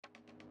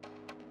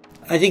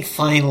I think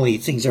finally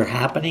things are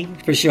happening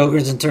for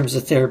Sjogren's in terms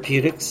of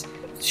therapeutics.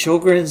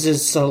 Sjogren's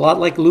is a lot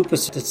like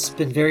lupus. It's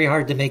been very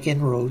hard to make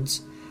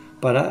inroads,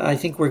 but I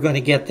think we're going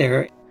to get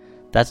there.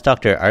 That's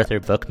Dr. Arthur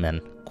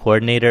Bookman,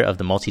 coordinator of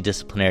the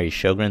Multidisciplinary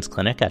Sjogren's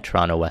Clinic at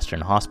Toronto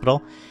Western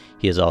Hospital.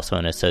 He is also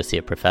an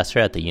associate professor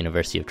at the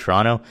University of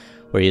Toronto,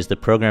 where he is the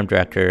program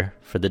director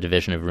for the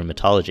Division of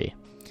Rheumatology.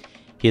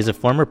 He is a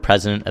former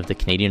president of the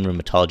Canadian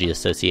Rheumatology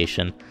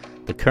Association,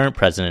 the current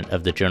president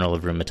of the Journal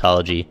of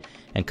Rheumatology,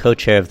 and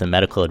co-chair of the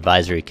Medical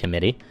Advisory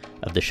Committee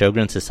of the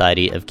Sjogren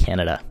Society of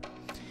Canada.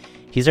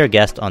 He's our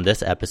guest on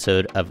this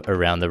episode of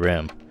Around the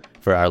Rheum,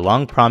 for our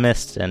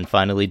long-promised and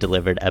finally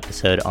delivered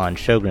episode on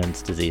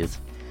Sjogren's disease.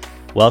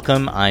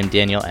 Welcome, I'm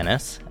Daniel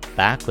Ennis,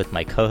 back with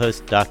my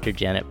co-host Dr.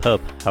 Janet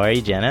Pope. How are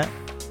you, Janet?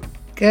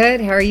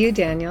 Good. How are you,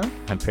 Daniel?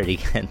 I'm pretty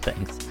good,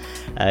 thanks.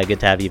 Good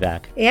to have you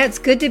back. Yeah, it's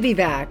good to be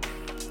back.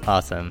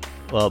 Awesome.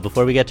 Well,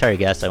 before we get to our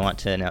guest, I want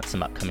to announce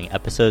some upcoming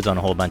episodes on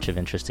a whole bunch of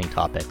interesting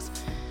topics.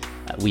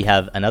 We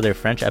have another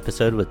French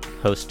episode with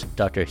host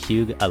Dr.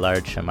 Hugues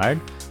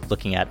Allard-Chamard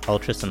looking at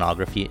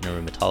ultrasonography in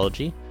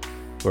rheumatology.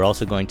 We're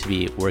also going to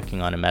be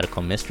working on a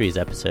medical mysteries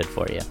episode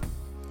for you.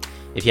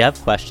 If you have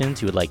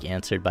questions you would like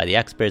answered by the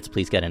experts,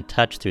 please get in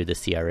touch through the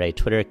CRA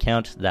Twitter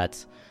account.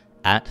 That's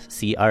at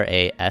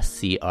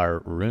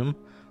CRASCRRheum,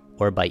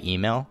 or by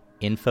email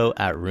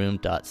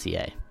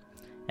info@rheum.ca.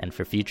 And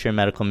for future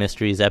medical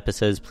mysteries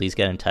episodes, please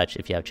get in touch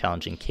if you have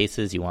challenging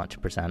cases you want to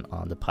present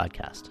on the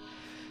podcast.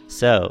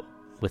 So,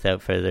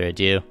 without further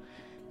ado,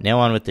 now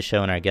on with the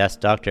show and our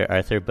guest, Dr.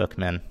 Arthur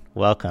Bookman.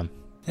 Welcome.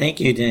 Thank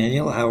you,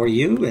 Daniel. How are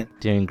you?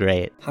 Doing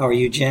great. How are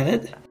you,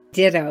 Janet?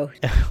 Ditto.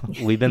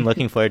 We've been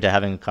looking forward to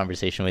having a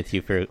conversation with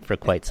you for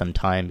quite some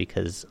time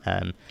because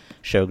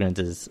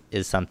Sjogren's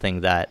is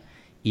something that,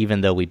 even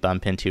though we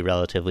bump into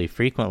relatively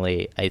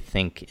frequently, I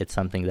think it's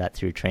something that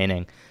through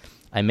training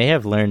I may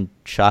have learned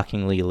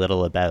shockingly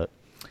little about.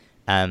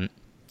 And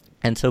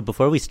so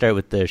before we start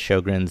with the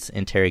Sjogren's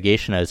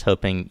interrogation, I was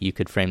hoping you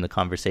could frame the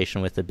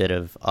conversation with a bit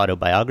of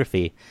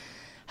autobiography.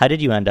 How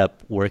did you end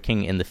up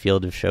working in the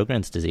field of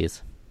Sjogren's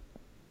disease?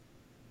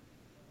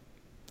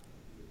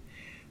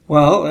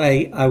 Well,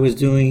 I was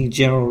doing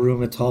general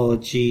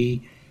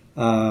rheumatology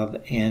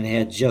and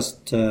had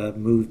just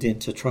moved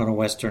into Toronto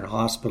Western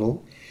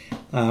Hospital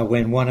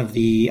when one of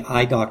the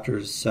eye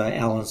doctors,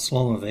 Alan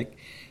Slomovic,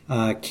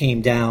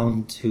 came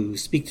down to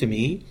speak to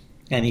me,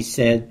 and he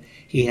said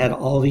he had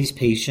all these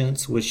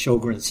patients with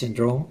Sjogren's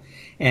syndrome,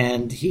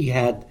 and he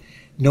had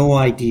no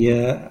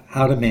idea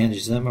how to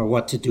manage them or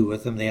what to do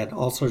with them. They had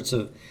all sorts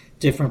of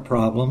different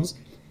problems,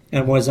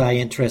 and was I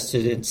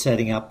interested in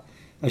setting up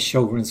a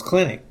Sjogren's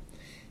clinic?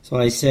 So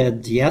I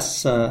said,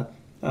 yes, but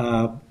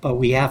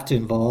we have to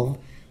involve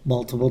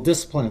multiple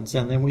disciplines.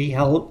 And then we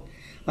held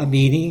a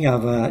meeting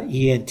of an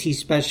ENT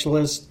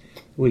specialist,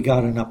 we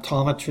got an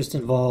optometrist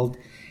involved,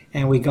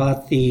 and we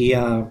got the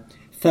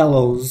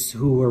fellows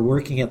who were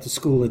working at the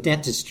School of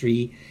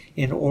Dentistry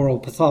in oral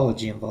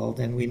pathology involved,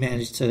 and we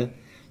managed to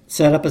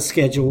set up a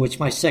schedule which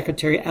my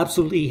secretary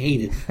absolutely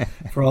hated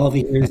for all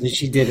the years that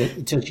she did it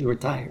until she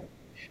retired.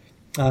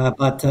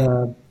 But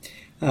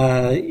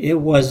it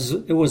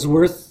was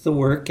worth the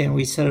work, and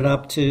we set it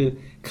up to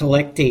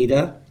collect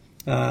data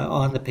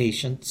on the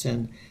patients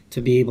and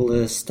to be able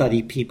to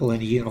study people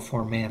in a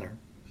uniform manner.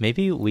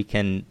 Maybe we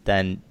can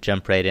then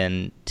jump right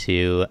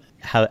into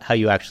how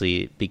you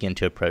actually begin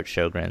to approach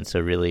Sjogren's, so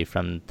really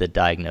from the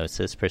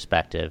diagnosis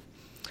perspective.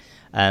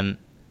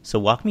 So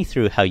walk me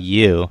through how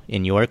you,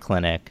 in your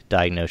clinic,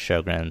 diagnose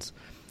Sjogren's,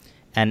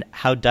 and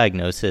how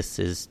diagnosis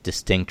is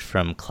distinct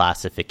from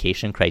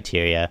classification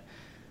criteria,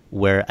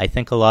 where I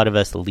think a lot of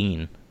us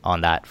lean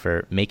on that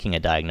for making a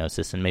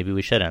diagnosis, and maybe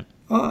we shouldn't.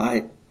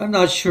 Well, I'm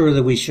not sure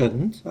that we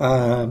shouldn't.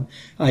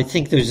 I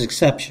think there's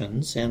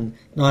exceptions, and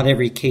not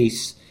every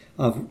case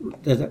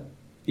that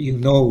you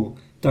know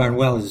darn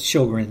well is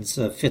Sjogren's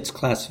fits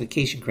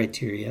classification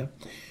criteria,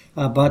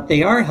 but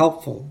they are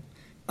helpful.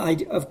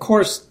 I, of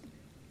course,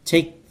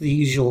 take the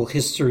usual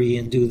history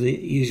and do the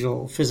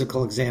usual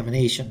physical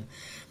examination,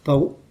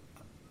 but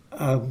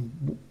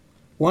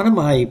one of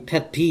my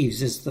pet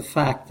peeves is the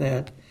fact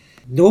that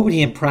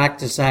nobody in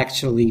practice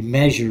actually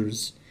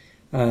measures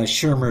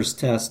Schirmer's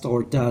test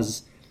or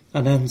does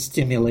an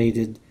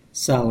unstimulated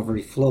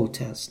salivary flow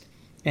test.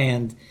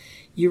 And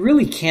you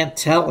really can't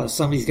tell if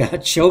somebody's got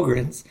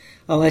Sjogren's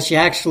unless you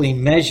actually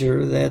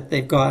measure that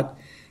they've got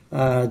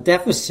a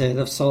deficit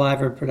of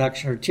salivary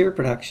production or tear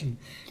production.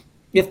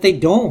 If they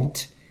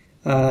don't,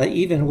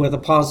 even with a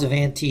positive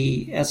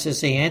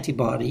anti-SSA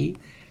antibody,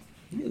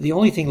 the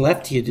only thing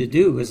left to you to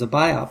do is a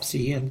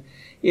biopsy. And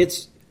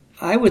it's,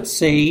 I would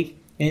say,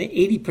 in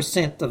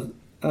 80%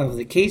 of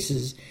the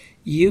cases,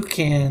 you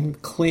can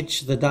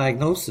clinch the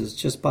diagnosis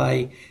just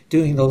by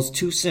doing those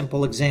two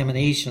simple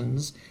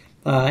examinations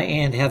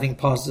and having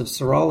positive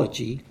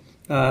serology,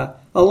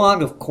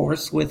 along, of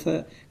course, with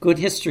a good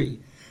history.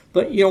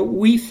 But,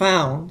 we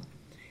found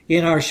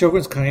in our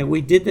Sjogren's clinic,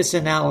 we did this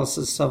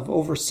analysis of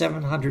over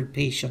 700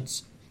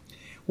 patients.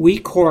 We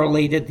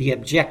correlated the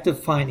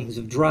objective findings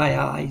of dry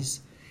eyes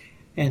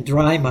and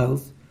dry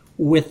mouth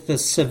with the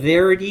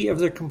severity of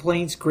their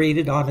complaints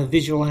graded on a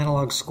visual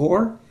analog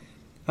score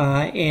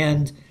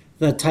and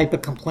the type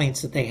of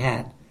complaints that they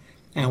had.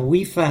 And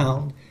we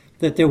found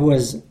that there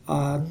was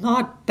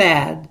not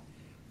bad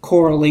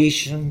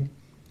correlation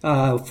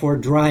for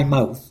dry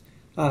mouth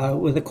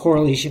with a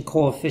correlation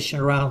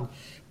coefficient around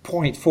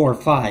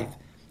 0.45,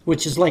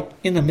 which is like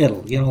in the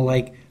middle,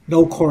 like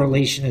no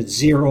correlation at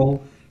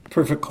 0,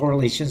 perfect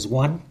correlation is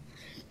 1.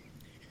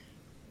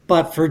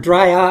 But for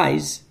dry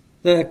eyes,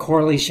 the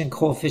correlation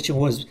coefficient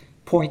was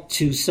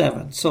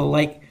 0.27. So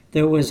like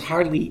there was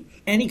hardly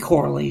any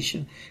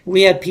correlation.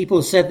 We had people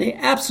who said they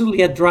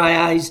absolutely had dry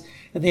eyes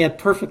and they had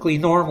perfectly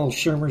normal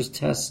Schirmer's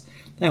tests.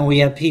 And we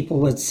had people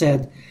that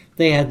said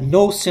they had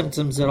no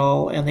symptoms at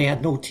all and they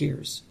had no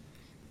tears.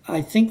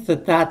 I think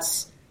that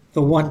that's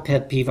the one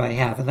pet peeve I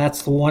have, and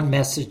that's the one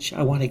message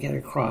I want to get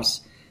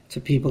across to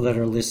people that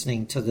are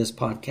listening to this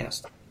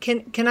podcast.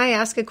 Can I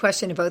ask a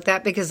question about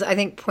that? Because I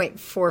think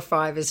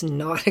 0.45 is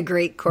not a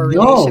great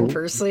correlation,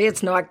 personally.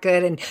 It's not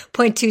good, and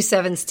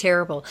 0.27 is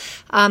terrible.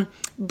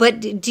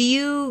 But do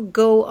you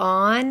go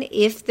on,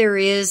 if there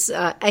is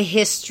a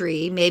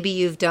history, maybe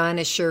you've done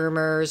a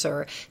Schirmer's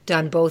or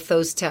done both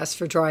those tests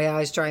for dry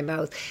eyes, dry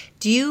mouth,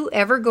 do you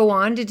ever go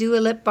on to do a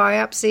lip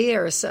biopsy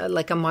or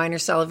like a minor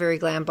salivary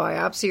gland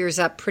biopsy, or is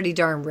that pretty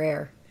darn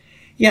rare?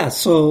 Yeah,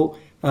 so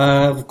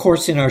of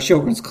course, in our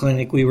Sjogren's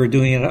clinic, we were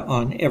doing it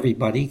on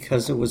everybody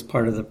because it was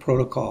part of the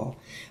protocol.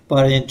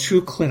 But in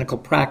true clinical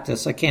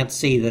practice, I can't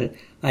say that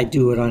I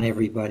do it on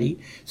everybody.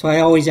 So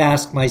I always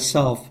ask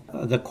myself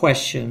the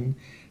question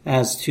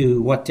as to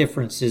what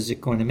difference is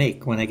it going to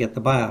make when I get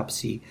the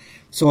biopsy.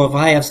 So if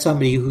I have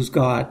somebody who's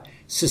got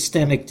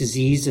systemic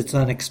disease that's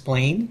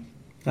unexplained,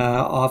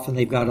 often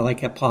they've got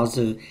like a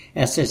positive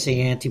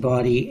SSA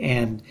antibody,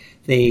 and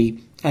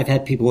I've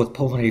had people with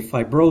pulmonary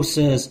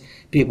fibrosis,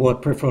 people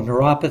with peripheral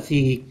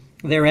neuropathy.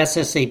 They're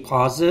SSA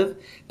positive,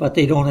 but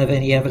they don't have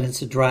any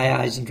evidence of dry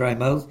eyes and dry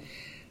mouth.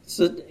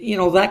 So,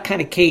 that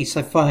kind of case,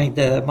 I find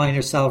the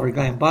minor salivary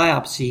gland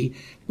biopsy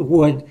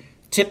would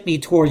tip me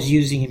towards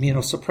using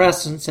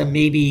immunosuppressants and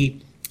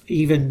maybe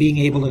even being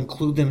able to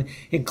include them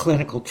in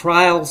clinical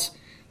trials.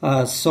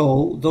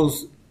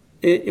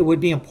 It would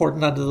be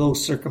important under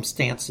those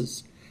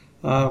circumstances.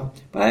 But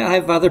I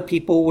have other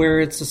people where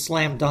it's a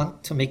slam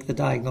dunk to make the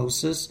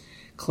diagnosis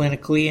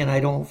clinically, and I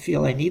don't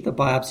feel I need the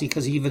biopsy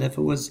because even if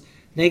it was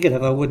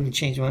negative, I wouldn't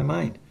change my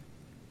mind.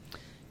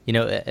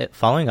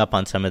 Following up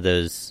on some of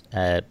those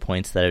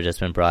points that have just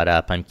been brought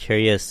up, I'm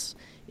curious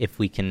if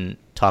we can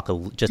talk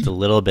just a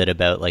little bit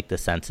about like the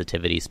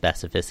sensitivity,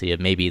 specificity of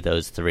maybe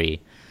those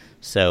three.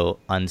 So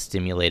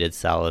unstimulated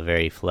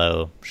salivary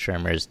flow,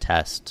 Schirmer's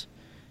test,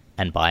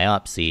 and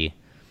biopsy.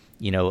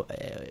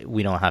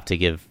 We don't have to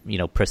give,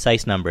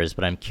 precise numbers,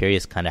 but I'm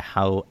curious kind of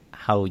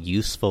how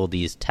useful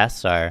these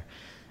tests are,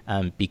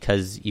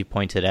 because you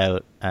pointed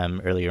out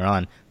earlier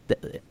on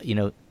that,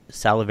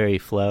 salivary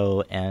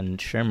flow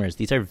and Schirmer's,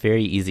 these are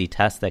very easy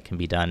tests that can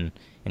be done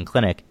in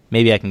clinic.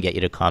 Maybe I can get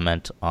you to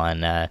comment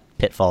on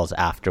pitfalls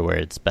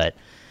afterwards, but,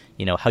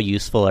 how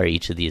useful are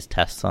each of these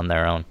tests on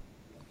their own?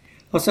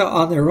 Well, so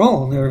on their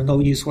own, they're of no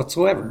use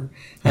whatsoever.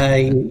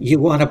 You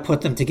want to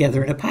put them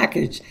together in a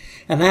package,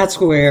 and that's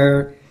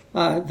where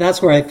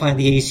I find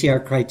the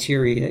ACR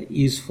criteria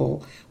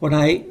useful. When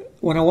I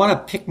want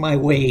to pick my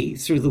way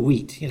through the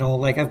wheat,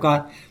 like I've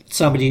got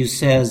somebody who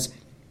says,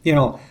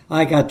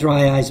 I got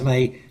dry eyes,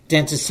 my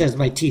dentist says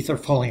my teeth are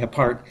falling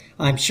apart.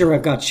 I'm sure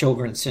I've got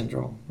Sjogren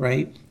syndrome,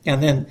 right?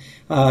 And then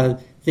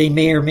they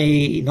may or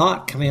may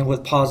not come in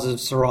with positive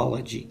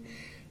serology.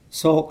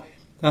 So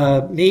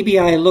maybe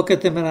I look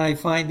at them and I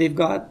find they've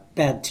got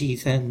bad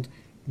teeth and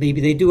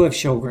maybe they do have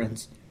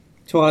Sjogren's.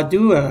 So I'll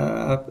do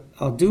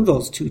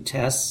those two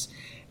tests,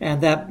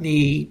 and that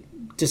may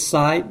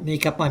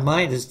make up my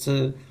mind as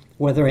to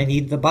whether I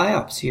need the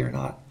biopsy or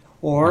not.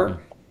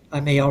 Or I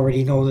may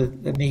already know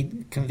that may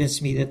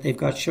convince me that they've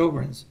got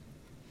Sjogren's.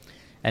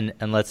 And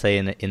let's say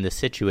in the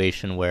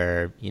situation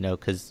where,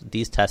 because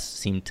these tests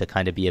seem to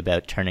kind of be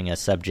about turning a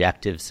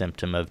subjective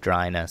symptom of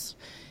dryness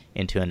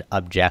into an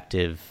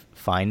objective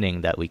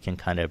finding that we can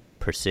kind of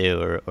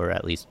pursue or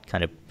at least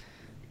kind of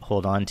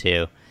hold on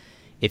to.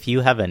 If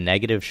you have a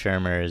negative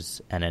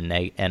Schirmer's and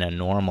a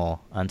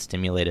normal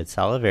unstimulated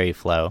salivary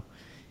flow,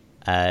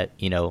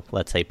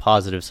 let's say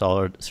positive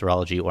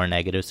serology or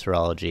negative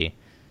serology,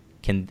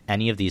 can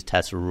any of these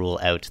tests rule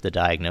out the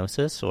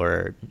diagnosis,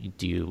 or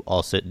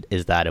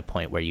is that a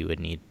point where you would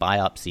need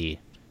biopsy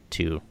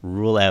to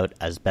rule out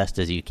as best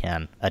as you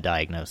can a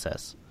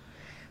diagnosis?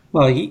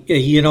 Well,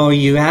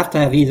 you have to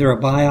have either a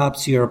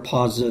biopsy or a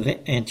positive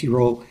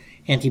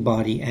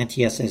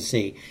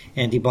anti-SSA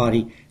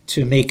antibody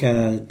to make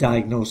a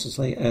diagnosis,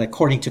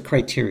 according to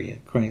criteria.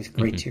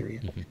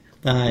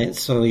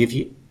 So if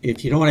you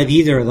don't have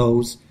either of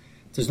those,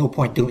 there's no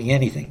point doing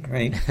anything,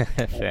 right?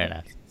 Fair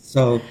enough.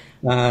 So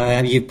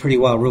you've pretty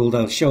well ruled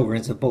out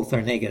Sjogren's if both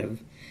are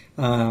negative.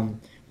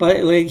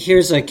 But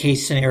here's a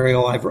case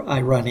scenario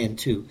I run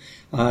into.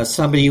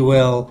 Somebody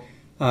will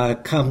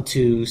come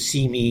to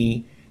see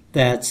me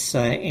that's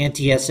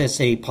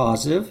anti-SSA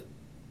positive,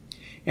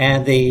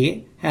 and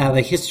they have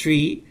a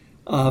history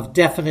of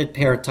definite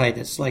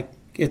parotitis, like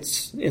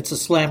it's a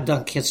slam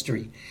dunk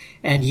history,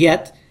 and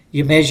yet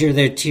you measure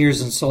their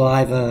tears and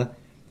saliva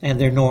and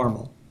they're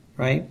normal,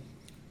 right?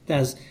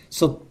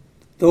 So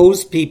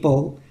those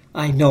people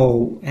I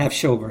know have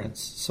Sjogren's.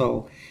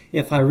 So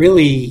if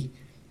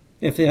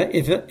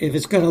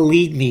it's going to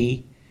lead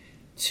me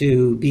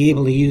to be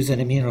able to use an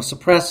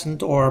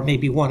immunosuppressant or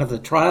maybe one of the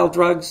trial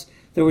drugs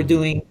that we're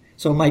doing,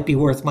 so it might be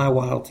worth my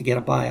while to get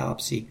a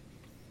biopsy.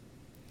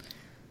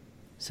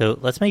 So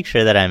let's make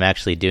sure that I'm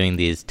actually doing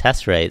these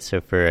tests right.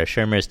 So for a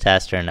Schirmer's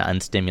test or an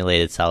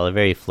unstimulated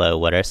salivary flow,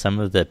 what are some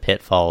of the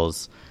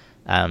pitfalls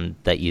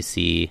that you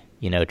see,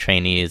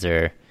 trainees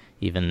or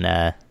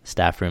even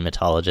staff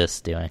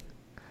rheumatologists doing?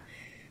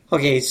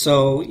 Okay,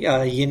 so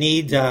you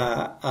need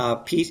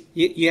a piece.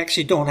 You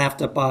actually don't have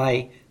to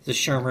buy the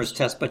Schirmer's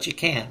test, but you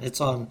can.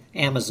 It's on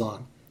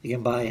Amazon. You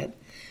can buy it.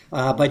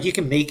 But you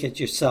can make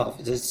it yourself.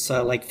 It's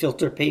like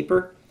filter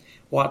paper,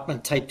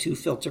 Wattman Type 2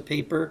 filter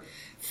paper,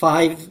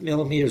 5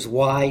 millimeters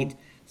wide,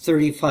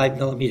 35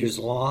 millimeters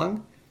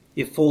long.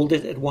 You fold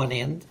it at one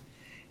end,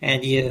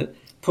 and you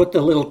put the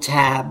little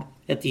tab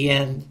at the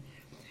end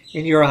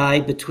in your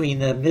eye between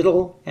the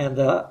middle and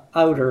the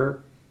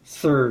outer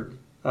third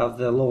of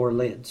the lower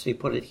lid. So you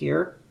put it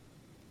here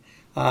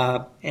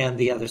and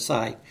the other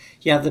side.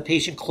 You have the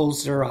patient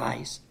close their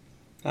eyes.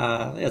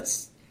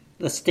 It's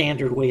the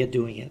standard way of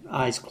doing it,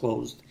 eyes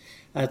closed.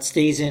 It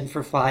stays in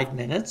for 5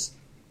 minutes,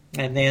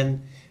 and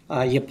then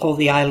you pull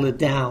the eyelid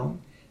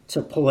down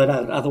to pull it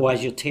out.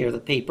 Otherwise, you'll tear the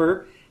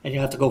paper, and you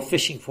have to go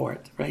fishing for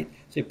it, right?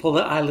 So you pull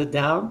the eyelid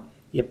down,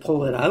 you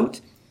pull it out,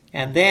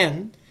 and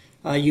then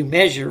you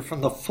measure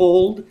from the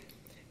fold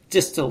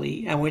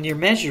distally. And when you're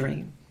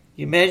measuring,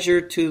 you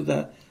measure to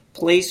the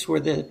place where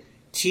the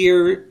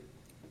tear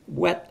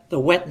the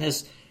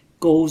wetness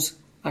goes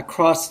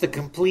across the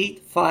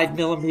complete 5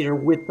 millimeter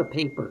width of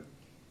paper.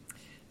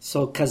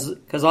 So,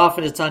 because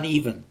often it's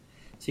uneven.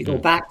 So you go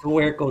back to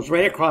where it goes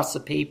right across the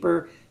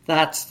paper.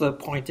 That's the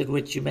point at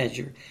which you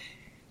measure.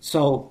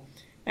 So,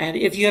 and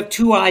if you have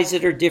two eyes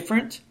that are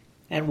different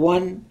and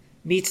one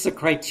meets the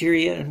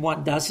criteria and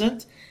one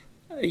doesn't,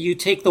 you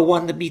take the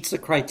one that meets the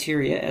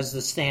criteria as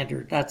the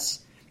standard. That's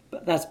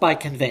by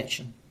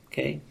convention,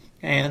 okay?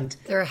 And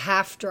they're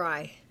half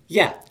dry.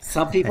 Yeah,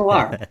 some people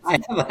are. I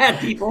have had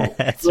people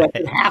who have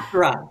been half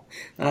dry,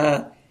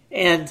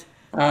 those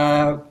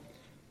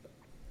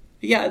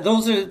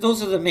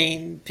are the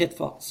main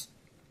pitfalls.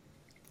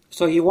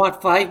 So you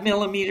want 5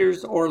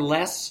 millimeters or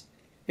less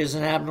is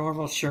an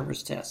abnormal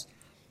Schirmer's test.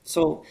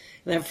 So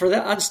then for the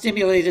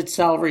unstimulated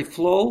salivary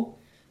flow,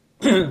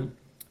 if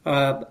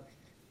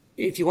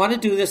you want to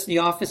do this in the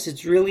office,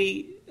 it's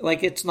really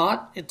it's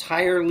not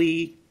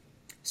entirely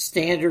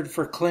standard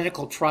for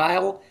clinical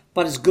trial,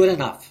 but it's good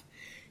enough.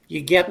 You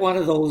get one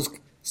of those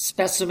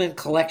specimen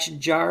collection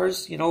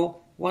jars, the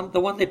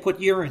one they put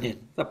urine in,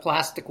 the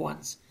plastic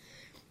ones.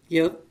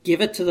 You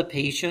give it to the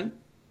patient.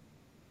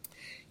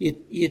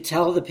 You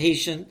tell the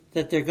patient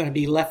that they're going to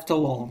be left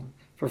alone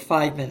for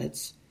 5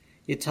 minutes.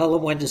 You tell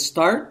them when to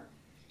start,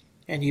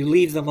 and you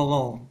leave them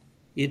alone.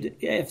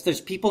 If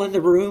there's people in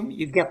the room,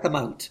 you get them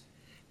out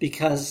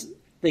because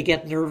they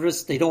get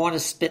nervous. They don't want to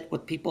spit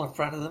with people in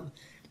front of them.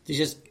 You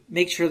just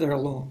make sure they're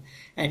alone.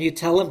 And you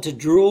tell them to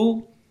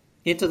drool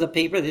into the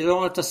paper. They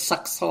don't have to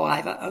suck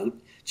saliva out.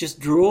 Just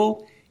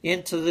drool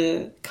into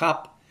the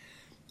cup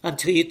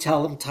until you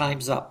tell them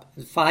time's up.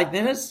 In 5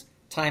 minutes,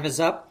 time is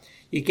up.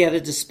 You get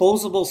a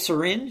disposable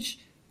syringe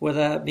with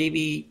a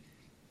maybe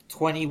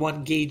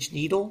 21 gauge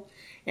needle,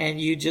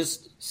 and you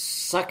just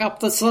suck up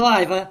the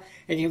saliva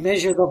and you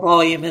measure the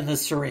volume in the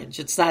syringe.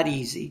 It's that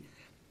easy.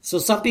 So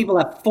some people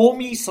have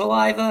foamy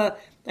saliva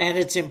and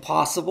it's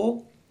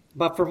impossible,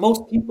 but for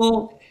most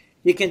people,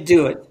 you can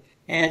do it.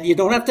 And you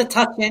don't have to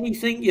touch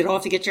anything. You don't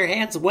have to get your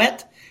hands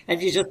wet,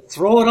 and you just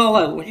throw it all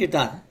out when you're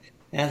done.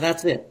 And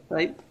that's it,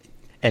 right?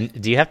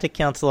 And do you have to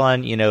counsel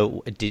on,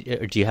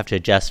 do you have to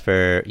adjust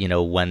for,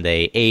 when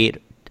they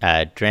ate,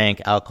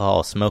 drank,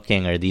 alcohol,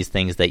 smoking? Are these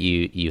things that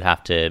you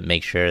have to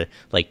make sure,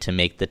 to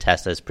make the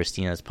test as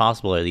pristine as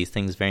possible? Are these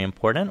things very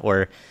important?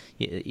 Or,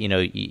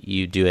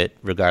 you do it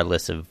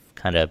regardless of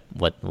kind of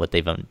what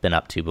they've been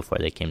up to before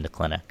they came to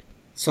clinic?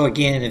 So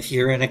again, if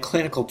you're in a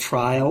clinical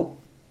trial,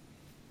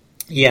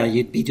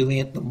 you'd be doing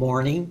it in the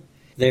morning.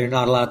 They're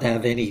not allowed to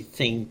have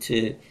anything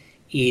to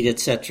eat,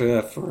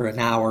 etc., for an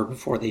hour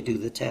before they do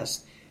the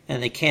test.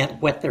 And they can't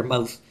wet their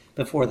mouth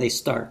before they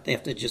start. They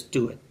have to just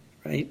do it,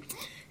 right?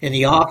 In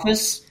the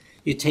office,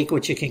 you take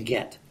what you can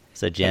get.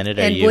 So, Janet,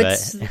 are and you...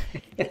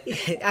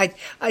 I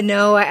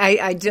know,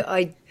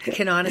 I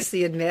can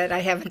honestly admit I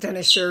haven't done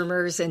a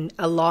Schirmer's in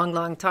a long,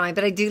 long time,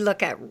 but I do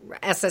look at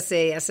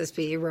SSA,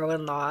 SSB,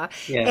 Rowan Law,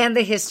 and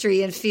the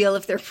history and feel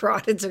if their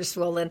carotids are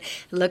swollen,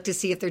 look to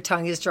see if their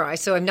tongue is dry.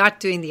 So I'm not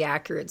doing the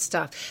accurate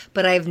stuff,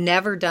 but I've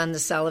never done the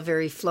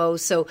salivary flow.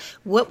 So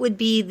what would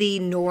be the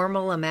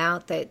normal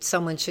amount that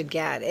someone should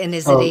get? And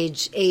is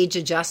it age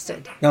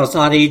adjusted? No, it's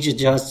not age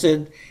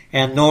adjusted.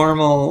 And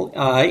normal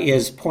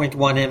is 0.1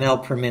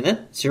 ml per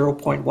minute,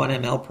 0.1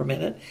 ml per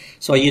minute.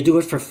 So you do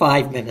it for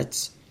 5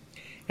 minutes.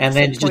 And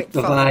then just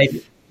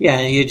divide,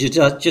 you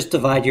just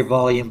divide your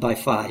volume by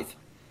 5.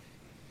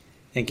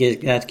 And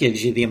that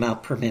gives you the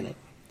amount per minute.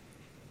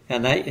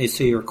 And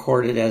so you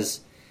record it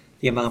as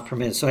the amount per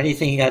minute. So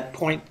anything at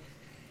 0.1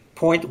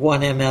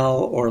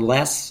 ml or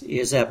less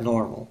is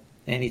abnormal.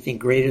 Anything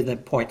greater than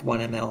 0.1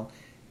 ml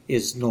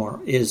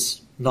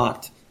is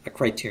not a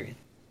criterion.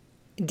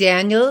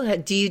 Daniel,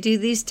 do you do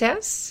these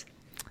tests?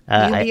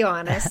 You be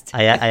honest.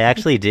 I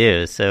actually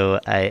do. So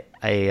I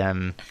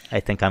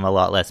think I'm a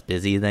lot less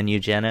busy than you,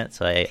 Janet.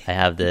 So I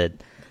have the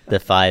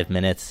 5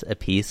 minutes a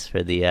piece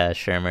for the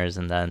Schirmer's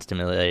and the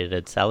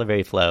unstimulated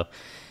salivary flow.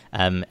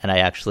 And I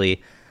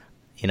actually,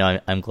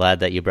 I'm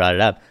glad that you brought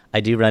it up. I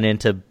do run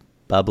into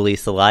bubbly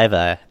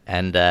saliva,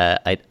 and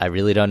I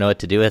really don't know what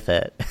to do with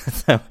it.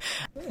 So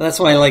that's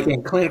why, like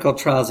in clinical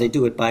trials, they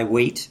do it by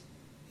weight.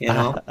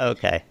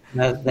 Okay.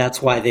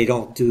 That's why they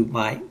don't do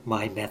my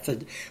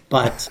method.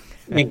 But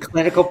in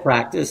clinical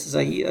practice,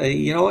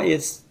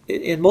 it's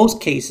in most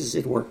cases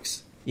it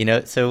works.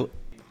 So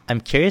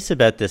I'm curious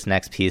about this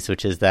next piece,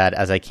 which is that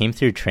as I came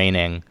through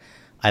training,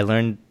 I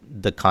learned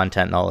the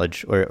content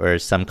knowledge or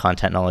some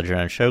content knowledge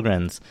around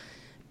Sjogren's,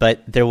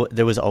 but there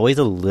was always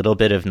a little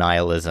bit of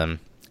nihilism,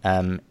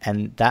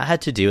 and that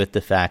had to do with the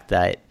fact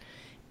that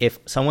if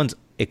someone's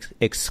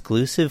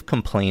exclusive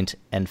complaint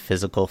and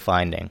physical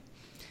finding,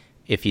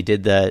 if you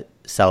did the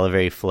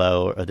salivary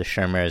flow or the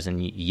Schirmer's,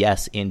 and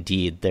yes,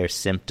 indeed, their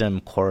symptom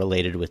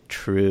correlated with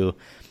true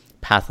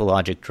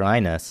pathologic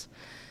dryness,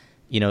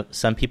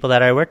 some people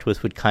that I worked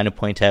with would kind of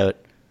point out,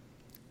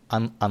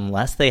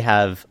 unless they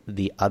have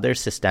the other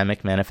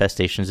systemic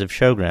manifestations of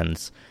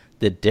Sjogren's,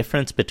 the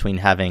difference between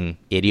having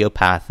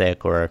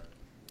idiopathic or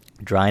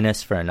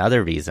dryness for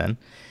another reason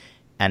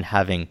and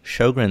having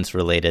Sjogren's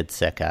related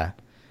SICCA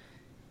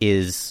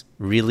is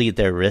really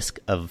their risk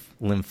of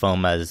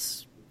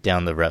lymphomas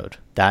down the road.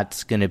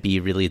 That's going to be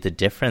really the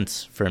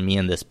difference for me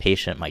and this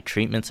patient. My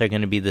treatments are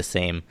going to be the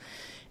same.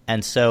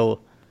 And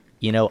so,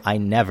 I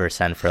never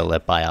send for a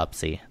lip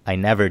biopsy. I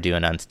never do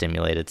an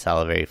unstimulated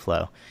salivary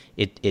flow.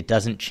 It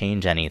doesn't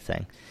change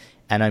anything.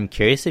 And I'm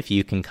curious if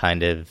you can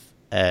kind of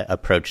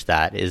approach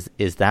that.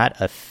 Is that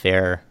a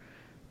fair,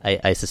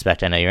 I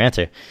suspect I know your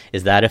answer,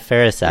 is that a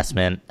fair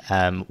assessment,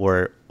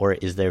 or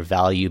is there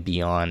value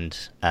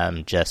beyond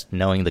just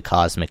knowing the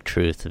cosmic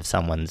truth of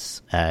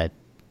someone's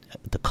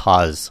the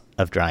cause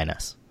of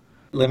dryness?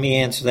 Let me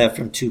answer that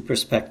from two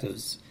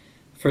perspectives.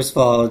 First of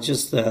all,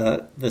 just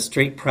the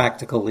straight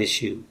practical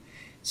issue.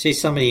 Say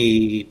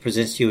somebody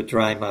presents you with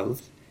dry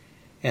mouth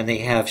and they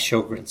have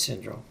Sjogren's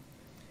syndrome.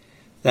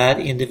 That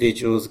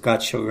individual's got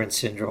Sjogren's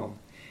syndrome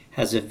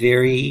has a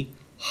very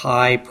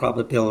high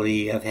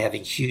probability of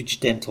having huge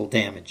dental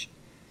damage.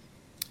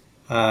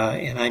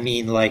 And I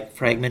mean like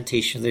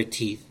fragmentation of their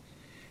teeth,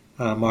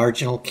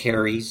 marginal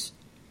caries,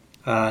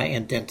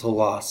 and dental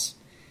loss.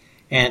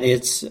 And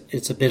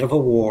it's a bit of a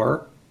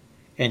war,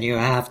 and you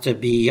have to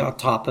be on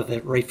top of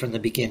it right from the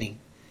beginning.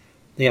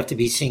 They have to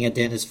be seeing a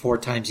dentist 4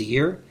 times a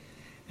year,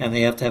 and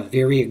they have to have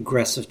very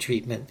aggressive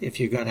treatment if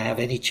you're going to have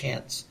any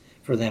chance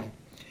for them.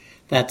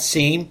 That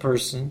same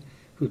person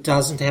who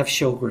doesn't have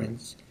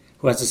Sjogren's,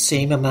 who has the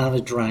same amount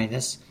of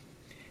dryness,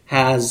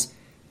 has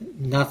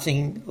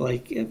nothing,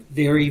 like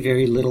very,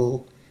 very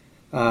little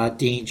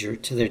danger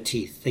to their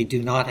teeth. They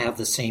do not have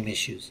the same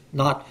issues,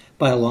 not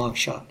by a long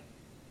shot.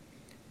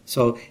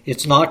 So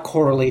it's not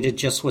correlated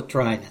just with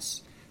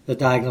dryness. The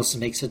diagnosis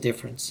makes a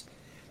difference.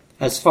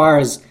 As far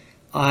as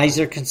eyes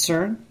are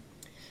concerned,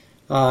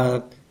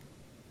 the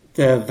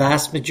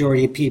vast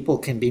majority of people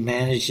can be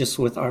managed just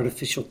with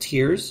artificial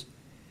tears,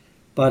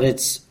 but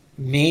it's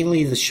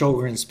mainly the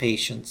Sjogren's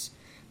patients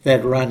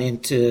that run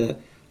into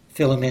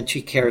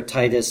filamentary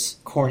keratitis,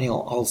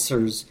 corneal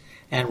ulcers,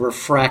 and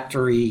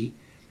refractory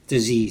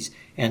disease.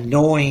 And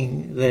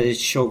knowing that it's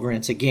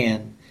Sjogren's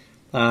again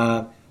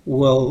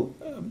will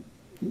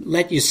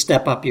let you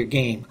step up your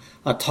game.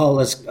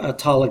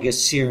 Autologous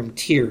serum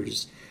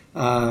tears,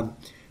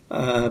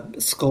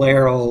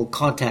 scleral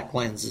contact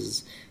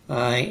lenses,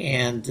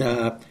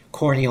 and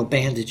corneal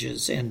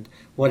bandages, and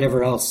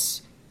whatever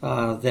else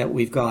that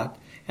we've got.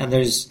 And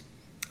there's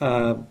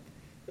going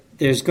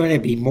to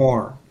be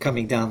more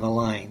coming down the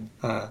line.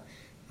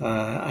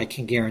 I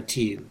can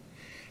guarantee you.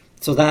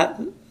 So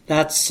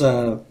that's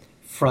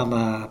from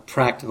a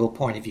practical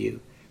point of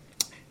view.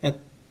 And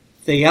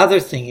the other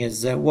thing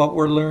is that what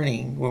we're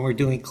learning when we're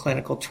doing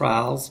clinical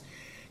trials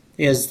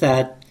is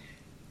that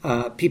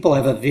people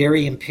have a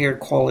very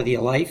impaired quality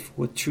of life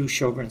with true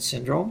Sjogren's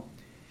syndrome.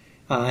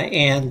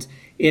 And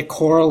it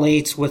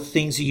correlates with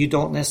things that you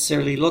don't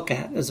necessarily look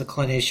at as a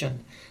clinician,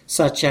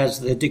 such as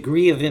the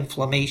degree of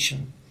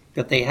inflammation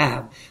that they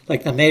have,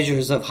 like the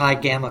measures of high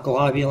gamma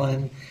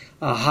globulin,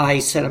 high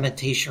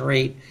sedimentation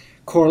rate,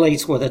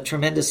 correlates with a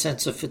tremendous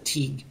sense of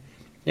fatigue.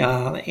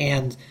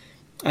 And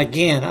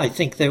again, I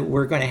think that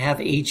we're going to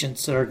have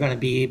agents that are going to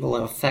be able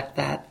to affect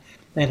that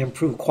and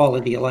improve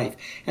quality of life.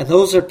 And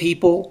those are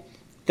people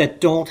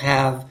that don't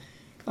have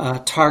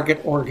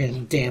target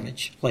organ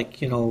damage, like,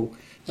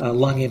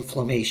 lung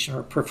inflammation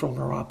or peripheral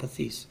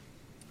neuropathies.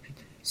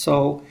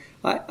 So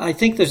I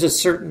think there's a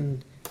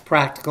certain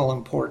practical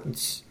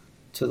importance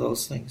to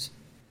those things.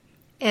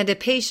 And a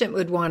patient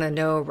would want to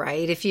know,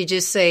 right? If you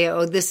just say,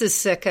 oh, this is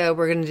SICCA,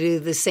 we're going to do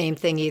the same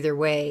thing either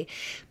way.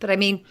 But I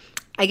mean,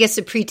 I guess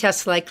the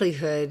pretest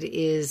likelihood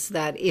is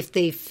that if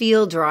they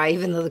feel dry,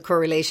 even though the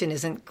correlation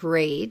isn't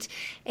great,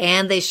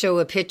 and they show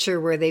a picture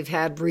where they've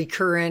had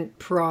recurrent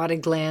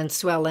parotid gland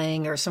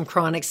swelling or some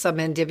chronic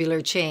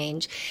submandibular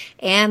change,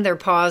 and they're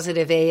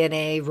positive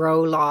ANA,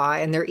 RHO-LA,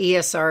 and their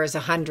ESR is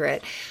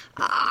 100,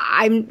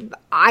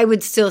 I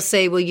would still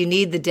say, well, you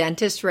need the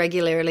dentist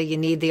regularly, you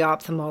need the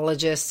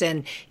ophthalmologist,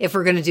 and if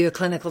we're going to do a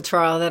clinical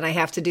trial, then I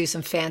have to do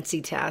some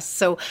fancy tests.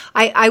 So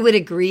I would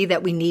agree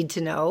that we need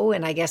to know,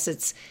 and I guess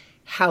it's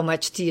how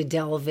much do you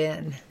delve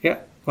in? Yeah,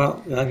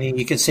 well, I mean,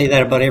 you can say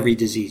that about every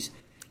disease.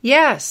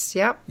 Yes,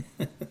 yep.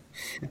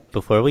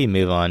 Before we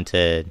move on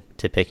to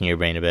picking your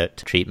brain about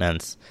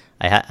treatments,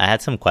 I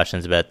had some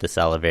questions about the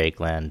salivary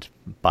gland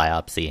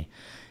biopsy.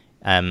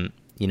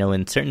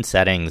 In certain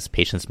settings,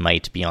 patients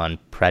might be on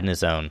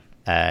prednisone,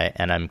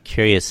 and I'm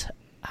curious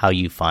how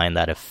you find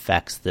that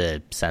affects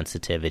the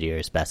sensitivity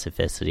or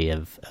specificity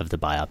of the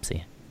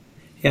biopsy.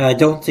 Yeah, I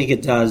don't think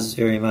it does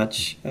very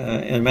much.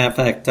 As a matter of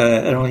fact,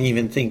 I don't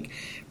even think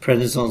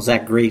prednisone's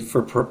that great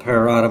for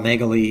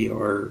parotid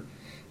or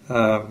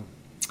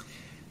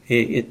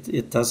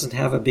it doesn't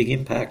have a big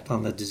impact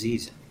on the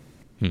disease.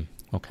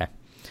 Okay.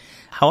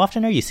 How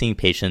often are you seeing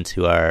patients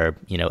who are,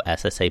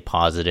 SSA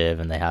positive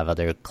and they have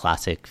other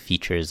classic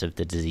features of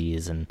the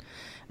disease, and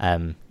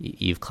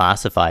you've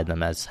classified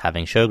them as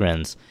having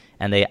Sjogren's,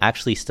 and they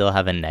actually still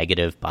have a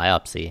negative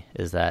biopsy?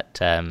 Is that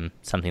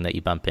something that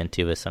you bump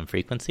into with some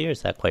frequency, or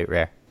is that quite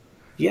rare?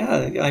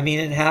 Yeah, I mean,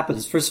 it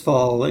happens. First of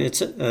all,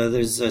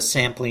 there's a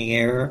sampling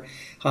error.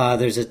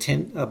 There's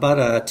about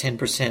a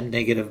 10%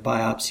 negative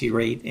biopsy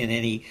rate in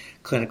any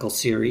clinical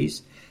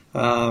series.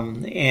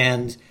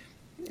 And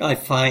I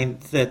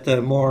find that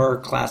the more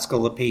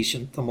classical the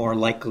patient, the more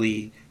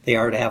likely they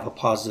are to have a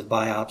positive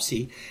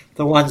biopsy.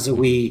 The ones that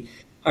we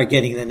are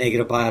getting the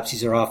negative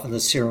biopsies are often the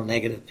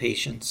seronegative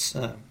patients.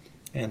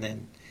 And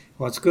then,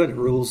 well, it's good. It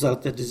rules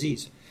out the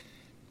disease.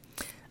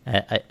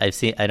 I've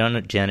seen. I don't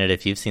know, Janet,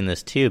 if you've seen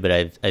this too, but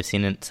I've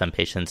seen some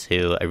patients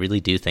who I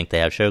really do think they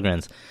have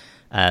Sjogren's,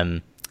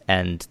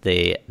 and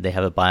they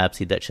have a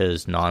biopsy that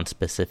shows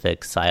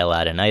non-specific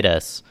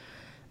sialadenitis,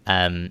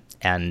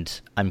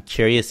 and I'm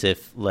curious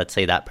if, let's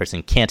say, that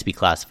person can't be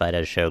classified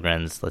as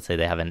Sjogren's. Let's say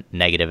they have a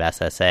negative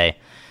SSA.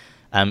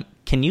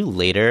 Can you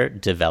later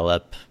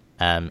develop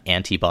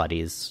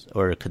antibodies,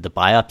 or could the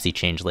biopsy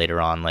change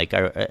later on? Like,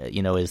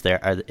 is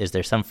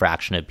there some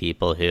fraction of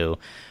people who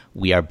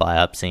we are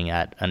biopsying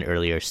at an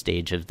earlier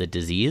stage of the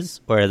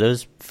disease, or are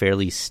those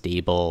fairly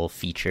stable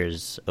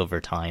features over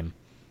time?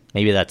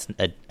 Maybe that's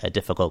a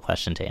difficult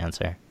question to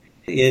answer.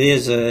 It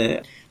is.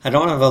 I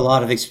don't have a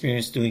lot of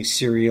experience doing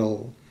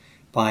serial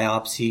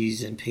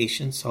biopsies in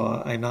patients,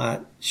 so I'm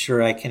not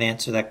sure I can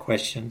answer that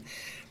question.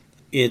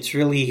 It's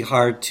really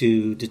hard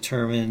to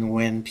determine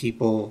when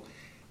people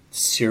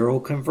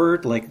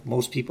seroconvert. Like,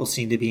 most people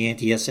seem to be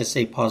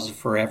anti-SSA positive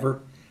forever,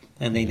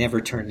 and they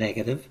never turn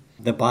negative.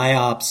 The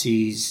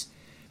biopsies,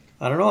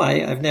 I don't know.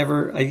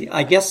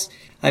 I guess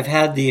I've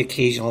had the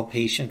occasional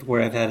patient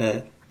where I've had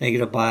a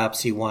negative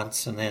biopsy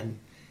once and then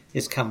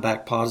it's come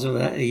back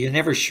positive. You're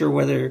never sure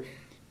whether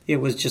it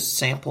was just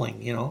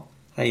sampling, how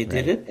you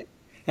did it.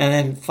 And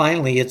then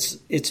finally,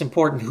 it's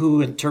important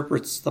who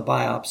interprets the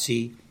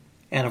biopsy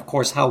and, of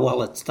course, how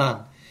well it's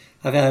done.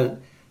 I've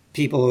had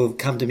people who have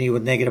come to me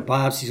with negative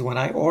biopsies when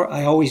I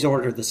always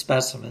order the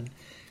specimen,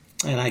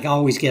 and I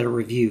always get it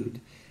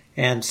reviewed.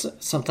 And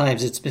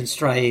sometimes it's been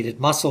striated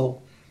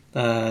muscle,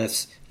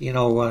 mucosal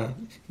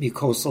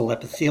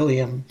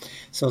epithelium,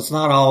 so it's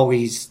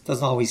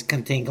doesn't always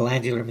contain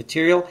glandular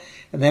material.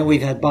 And then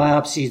we've had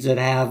biopsies that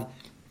have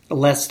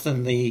less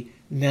than the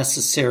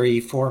necessary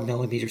 4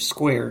 millimeters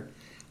squared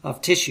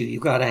of tissue.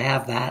 You've got to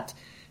have that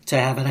to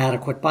have an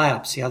adequate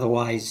biopsy.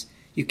 Otherwise,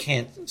 you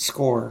can't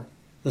score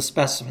the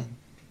specimen.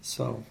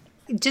 So,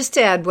 just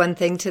to add one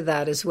thing to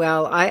that as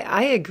well,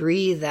 I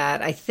agree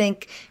that I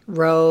think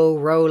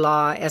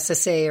RHO-LA,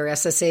 SSA, or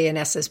SSA and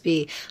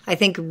SSB, I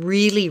think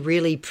really,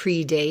 really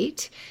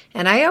predate.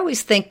 And I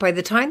always think by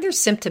the time they're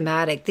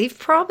symptomatic, they've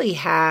probably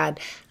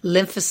had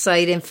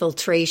lymphocyte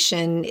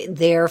infiltration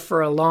there for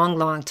a long,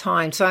 long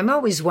time. So I'm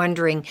always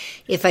wondering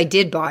if I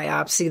did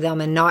biopsy them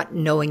and not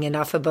knowing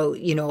enough about,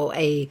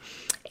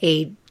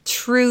 a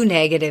true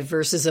negative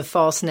versus a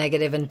false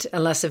negative,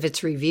 unless if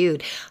it's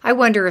reviewed. I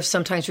wonder if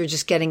sometimes we're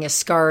just getting as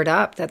scarred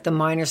up that the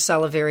minor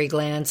salivary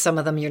glands, some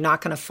of them you're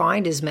not going to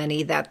find as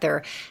many, that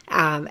they're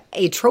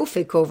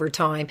atrophic over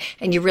time,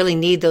 and you really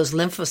need those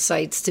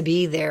lymphocytes to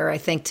be there, I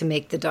think, to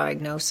make the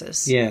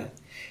diagnosis. Yeah.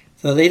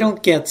 So they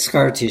don't get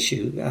scar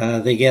tissue.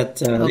 They get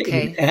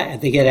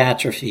they get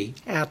atrophy.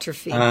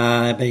 Atrophy.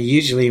 But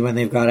usually when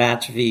they've got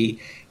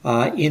atrophy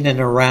in and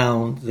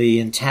around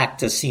the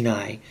intacta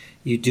seni,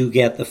 you do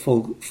get the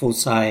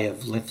foci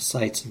of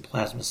lymphocytes and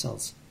plasma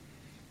cells.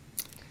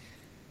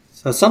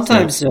 So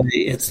sometimes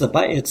it's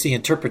the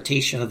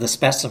interpretation of the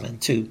specimen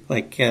too.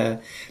 Like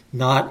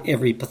not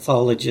every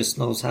pathologist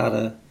knows how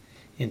to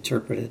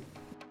interpret it.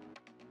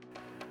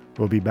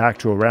 We'll be back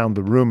to Around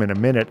the Rheum in a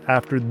minute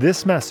after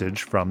this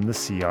message from the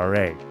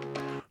CRA,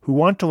 who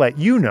want to let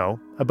you know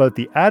about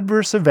the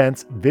Adverse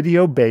Events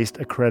Video-Based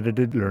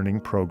Accredited Learning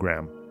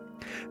Program.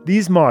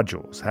 These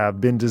modules have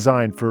been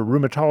designed for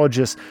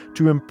rheumatologists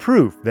to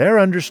improve their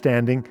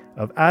understanding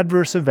of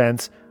adverse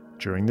events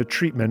during the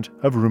treatment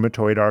of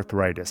rheumatoid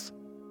arthritis.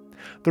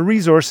 The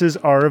resources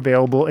are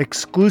available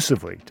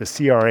exclusively to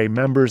CRA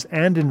members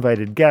and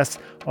invited guests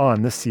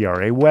on the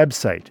CRA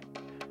website.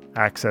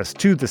 Access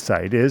to the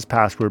site is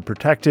password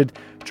protected.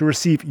 To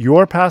receive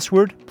your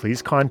password,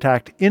 please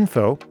contact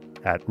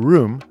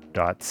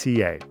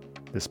info@rheum.ca.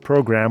 This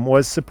program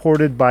was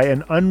supported by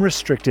an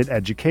unrestricted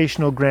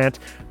educational grant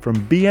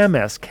from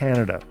BMS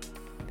Canada.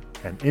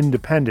 An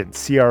independent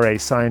CRA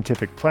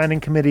Scientific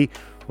Planning Committee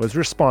was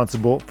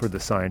responsible for the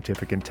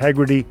scientific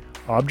integrity,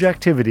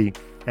 objectivity,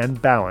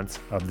 and balance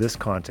of this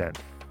content.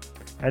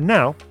 And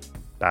now,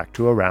 back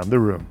to Around the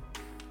Rheum.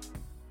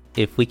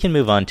 If we can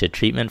move on to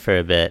treatment for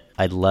a bit,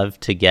 I'd love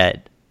to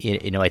get,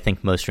 I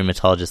think most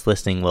rheumatologists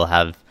listening will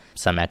have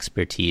some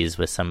expertise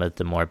with some of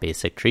the more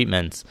basic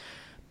treatments,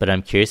 but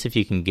I'm curious if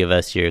you can give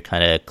us your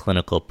kind of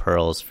clinical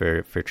pearls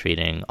for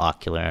treating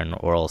ocular and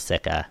oral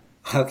SICCA.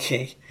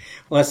 Okay,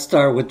 let's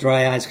start with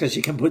dry eyes because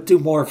you can do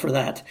more for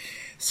that.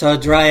 So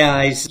dry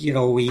eyes,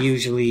 we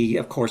usually,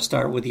 of course,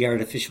 start with the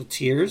artificial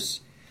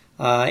tears,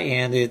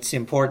 and it's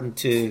important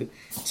to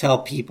tell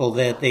people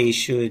that they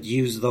should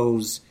use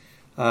those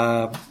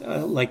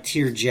like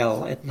tear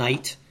gel at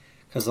night,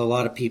 because a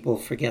lot of people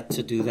forget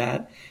to do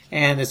that.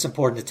 And it's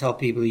important to tell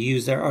people to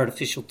use their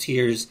artificial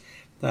tears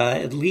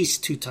at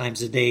least 2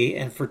 times a day,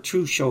 and for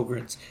true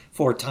Sjogren's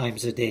 4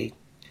 times a day.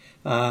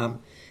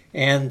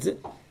 And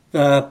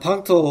the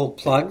punctal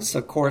plugs,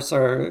 of course,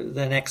 are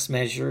the next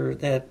measure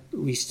that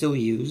we still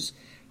use.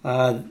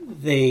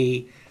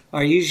 They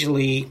are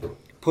usually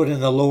put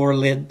in the lower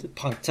lid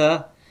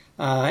puncta,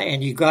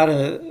 and you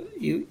don't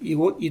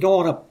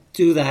want to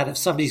do that if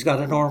somebody's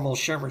got a normal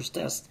Schirmer's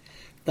test.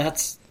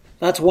 That's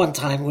one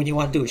time when you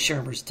want to do a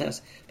Schirmer's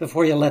test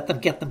before you let them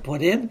get them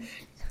put in,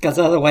 because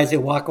otherwise they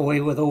walk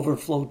away with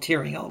overflow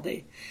tearing all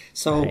day.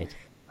 So,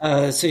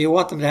 right. So you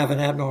want them to have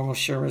an abnormal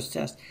Schirmer's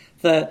test.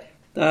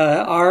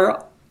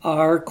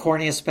 Our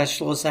cornea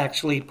specialists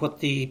actually put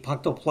the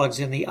punctal plugs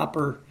in the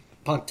upper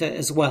puncta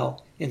as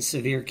well in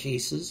severe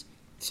cases,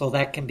 so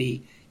that can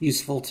be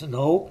useful to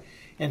know.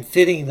 And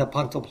fitting the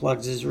punctal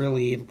plugs is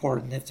really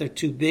important. If they're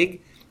too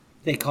big,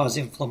 they cause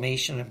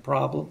inflammation and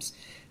problems.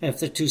 And if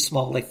they're too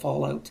small, they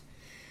fall out.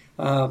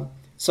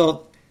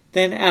 So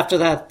then after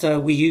that,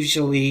 we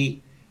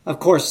usually, of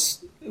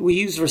course, we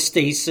use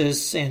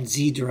Restasis and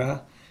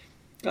Zedra.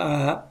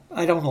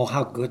 I don't know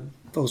how good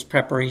those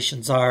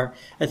preparations are.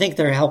 I think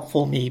they're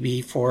helpful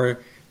maybe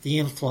for the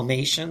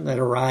inflammation that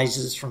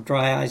arises from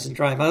dry eyes and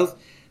dry mouth,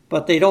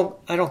 but I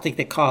don't think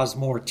they cause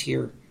more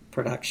tear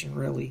production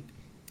really.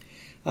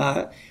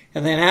 And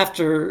then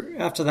after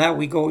that,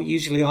 we go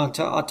usually on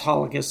to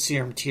autologous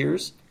serum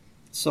tears.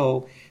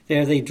 So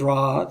there they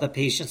draw the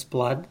patient's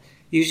blood.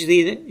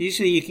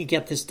 Usually you can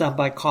get this done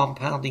by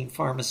compounding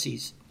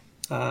pharmacies.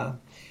 So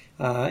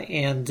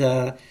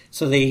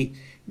they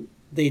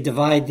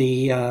divide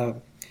the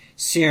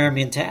serum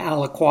into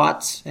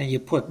aliquots, and you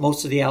put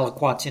most of the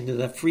aliquots into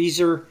the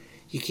freezer.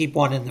 You keep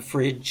one in the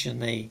fridge,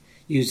 and they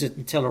use it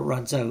until it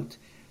runs out.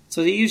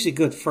 So they're usually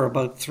good for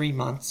about 3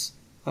 months,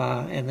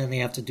 and then they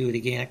have to do it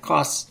again. It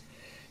costs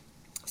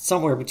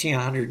somewhere between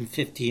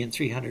 $150 and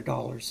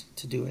 $300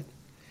 to do it.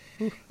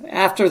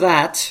 After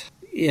that,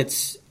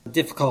 it's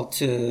difficult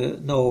to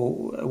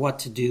know what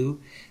to do.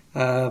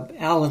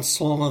 Alan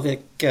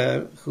Slomovic,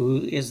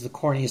 who is the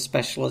cornea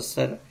specialist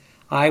that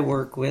I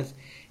work with,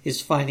 is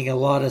finding a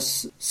lot of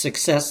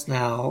success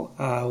now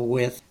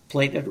with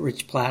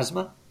platelet-rich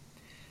plasma.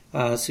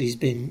 So he's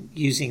been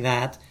using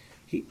that.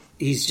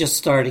 He's just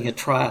starting a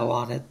trial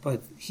on it,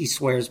 but he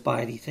swears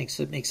by it. He thinks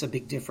it makes a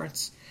big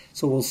difference.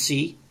 So we'll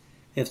see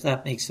if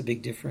that makes a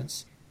big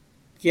difference.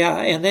 Yeah,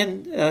 and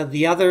then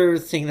the other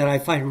thing that I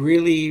find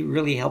really,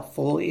 really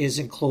helpful is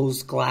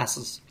enclosed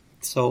glasses.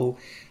 So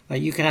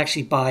you can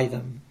actually buy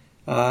them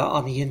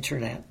on the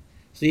internet.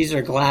 So these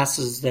are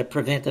glasses that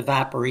prevent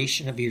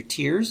evaporation of your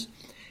tears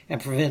and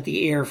prevent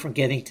the air from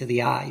getting to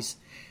the eyes.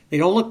 They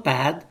don't look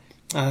bad,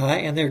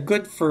 and they're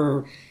good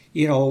for,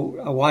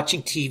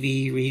 watching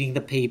TV, reading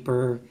the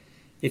paper,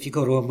 if you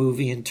go to a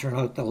movie and turn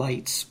out the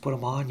lights, put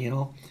them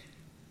on,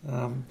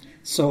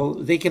 so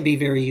they can be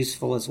very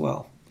useful as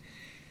well.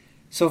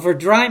 So for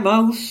dry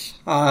mouth,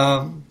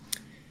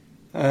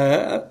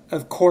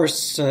 of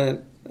course,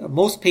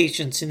 most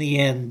patients in the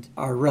end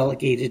are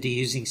relegated to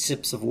using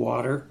sips of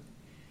water.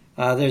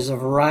 There's a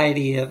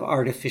variety of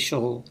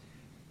artificial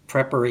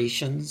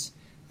preparations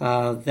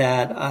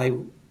that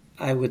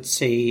I would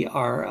say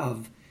are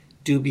of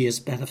dubious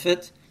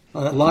benefit.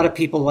 A lot of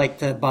people like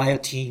the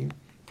Biotine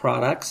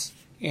products,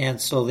 and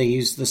so they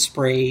use the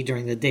spray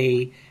during the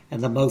day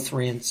and the mouth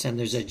rinse, and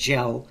there's a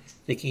gel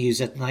they can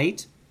use at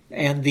night.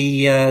 And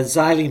the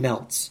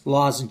Xylemelts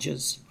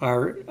lozenges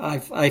I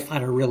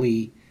find are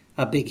really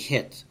a big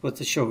hit with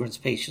the Sjogren's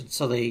patients.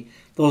 So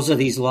those are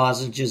these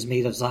lozenges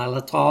made of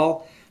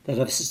xylitol that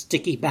have a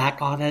sticky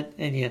back on it,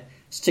 and you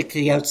stick to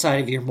the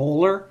outside of your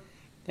molar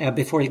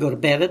before you go to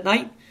bed at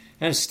night,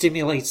 and it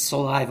stimulates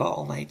saliva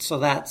all night. So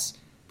that's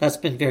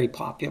been very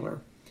popular.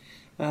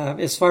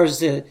 As far as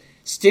the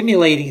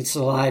stimulating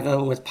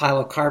saliva with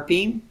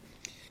pilocarpine,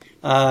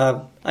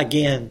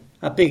 again,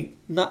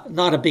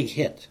 not a big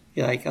hit.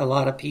 Like a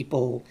lot of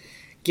people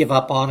give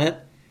up on it.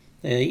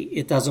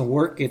 It doesn't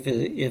work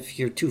if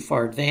you're too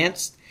far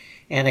advanced,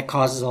 and it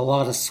causes a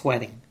lot of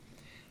sweating.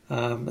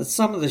 But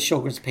some of the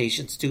Sjogren's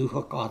patients do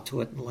hook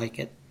onto it and like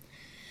it.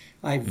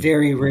 I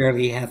very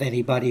rarely have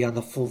anybody on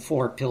the full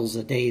 4 pills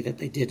a day that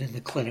they did in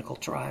the clinical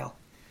trial.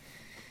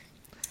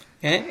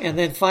 And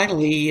then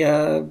finally,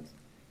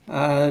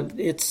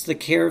 it's the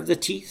care of the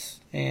teeth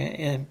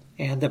and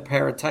the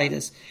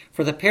parotitis.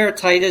 For the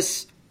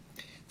parotitis,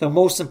 the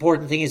most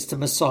important thing is to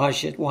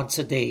massage it once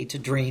a day to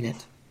drain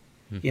it.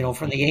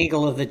 From the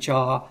angle of the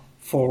jaw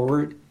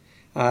forward,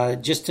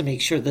 just to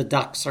make sure the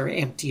ducts are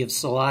empty of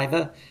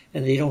saliva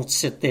and they don't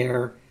sit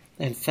there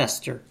and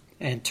fester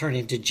and turn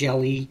into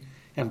jelly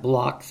and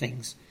block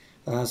things.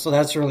 So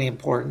that's really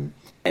important.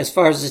 As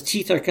far as the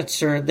teeth are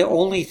concerned, the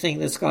only thing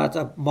that's got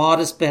a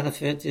modest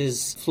benefit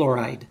is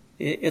fluoride.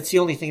 It's the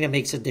only thing that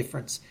makes a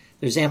difference.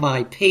 There's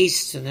MI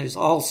paste and there's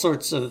all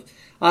sorts of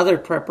other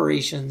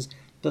preparations,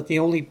 but the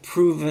only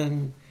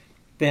proven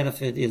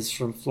benefit is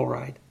from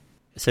fluoride.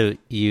 So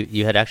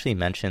you had actually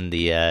mentioned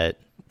the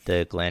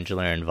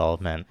glandular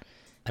involvement.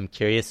 I'm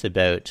curious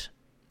about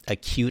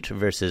acute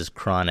versus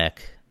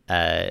chronic,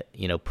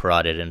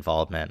 parotid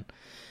involvement.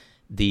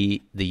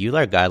 The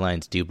EULAR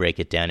guidelines do break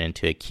it down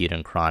into acute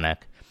and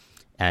chronic.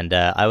 And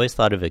I always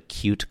thought of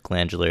acute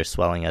glandular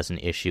swelling as an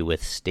issue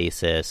with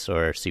stasis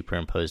or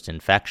superimposed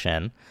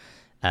infection.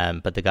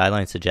 But the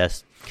guidelines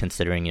suggest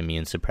considering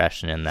immune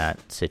suppression in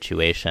that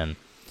situation.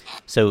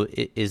 So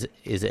is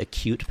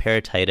acute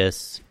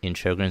parotitis in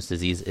Sjogren's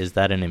disease, is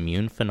that an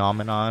immune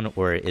phenomenon,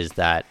 or is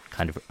that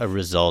kind of a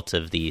result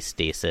of the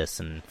stasis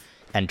and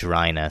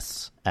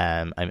dryness?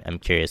 I'm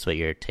curious what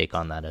your take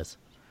on that is.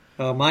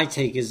 My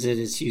take is that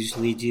it's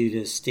usually due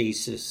to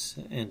stasis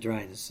and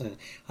dryness.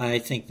 I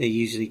think they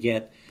usually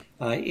get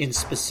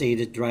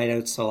inspissated, dried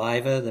out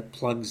saliva that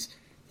plugs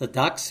the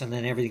ducts, and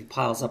then everything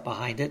piles up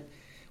behind it.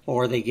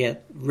 Or they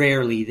get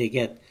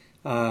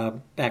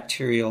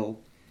bacteria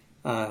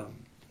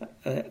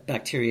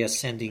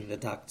ascending the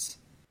ducts.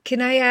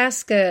 Can I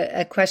ask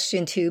a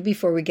question too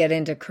before we get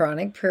into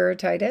chronic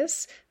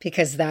parotitis?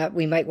 Because that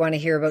we might want to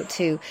hear about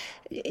too.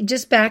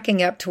 Just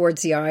backing up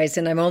towards the eyes,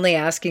 and I'm only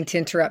asking to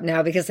interrupt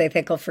now because I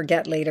think I'll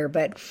forget later.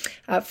 But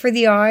for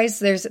the eyes,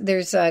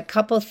 there's a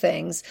couple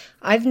things.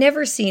 I've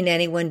never seen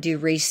anyone do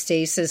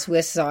restasis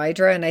with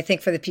Xiidra, and I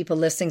think for the people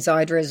listening,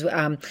 Xiidra is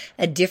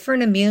a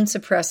different immune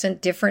suppressant,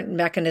 different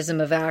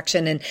mechanism of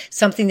action, and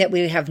something that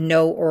we have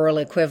no oral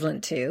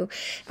equivalent to.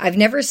 I've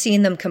never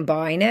seen them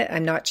combine it.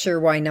 I'm not sure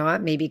why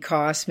not. Maybe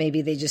cost,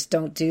 maybe they just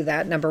don't do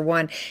that, number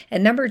one.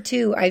 And number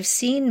two, I've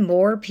seen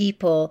more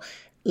people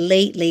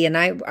lately, and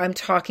I'm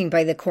talking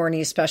by the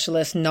cornea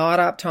specialists, not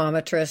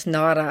optometrists,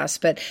 not us,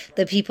 but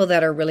the people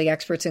that are really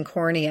experts in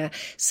cornea,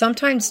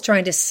 sometimes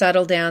trying to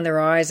settle down their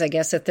eyes, I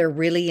guess, if they're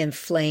really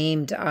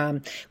inflamed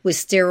with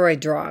steroid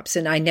drops.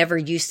 And I never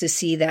used to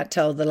see that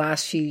till the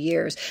last few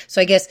years.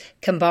 So I guess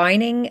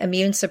combining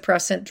immune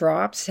suppressant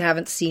drops,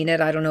 haven't seen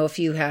it. I don't know if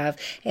you have.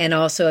 And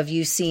also, have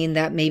you seen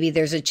that maybe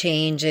there's a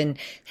change in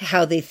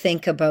how they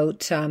think about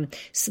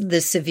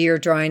the severe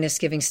dryness,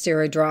 giving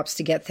steroid drops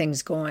to get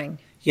things going?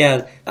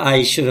 Yeah,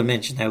 I should have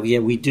mentioned that. Yeah,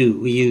 we do.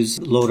 We use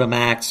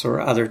Lotamax or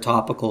other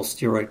topical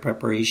steroid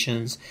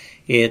preparations.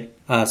 It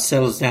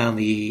settles down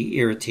the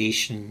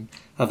irritation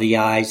of the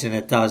eyes, and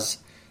it does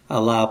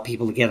allow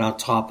people to get on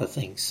top of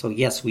things. So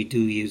yes, we do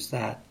use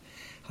that.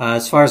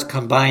 As far as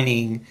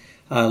combining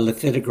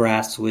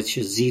lifitegrast, which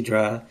is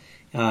Xiidra,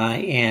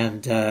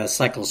 and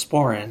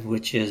cyclosporin,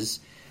 which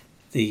is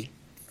the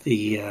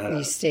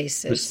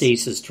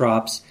stasis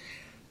drops,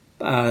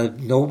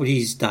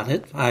 nobody's done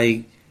it.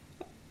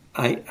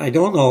 I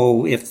don't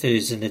know if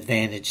there's an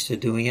advantage to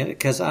doing it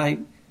because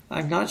I'm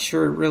not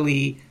sure it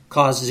really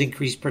causes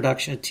increased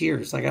production of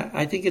tears. Like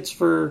I think it's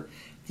for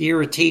the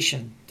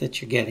irritation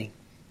that you're getting,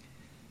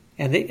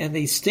 and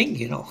they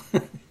sting,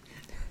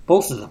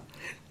 both of them.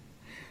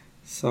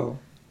 So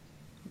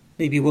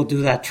maybe we'll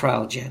do that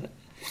trial, Janet.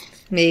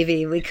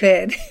 Maybe we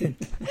could.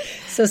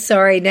 So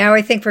sorry. Now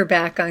I think we're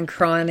back on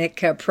chronic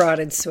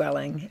parotid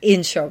swelling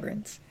in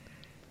Sjogren's.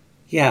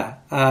 Yeah,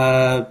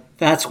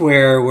 that's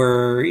where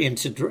we're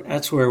into.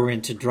 That's where we're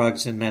into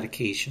drugs and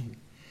medication,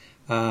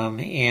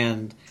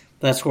 and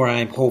that's where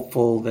I'm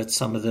hopeful that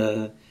some of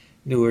the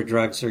newer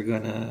drugs are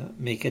going to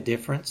make a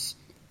difference.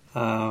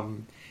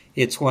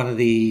 It's one of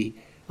the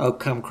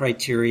outcome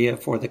criteria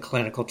for the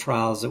clinical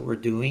trials that we're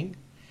doing,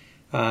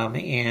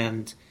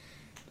 and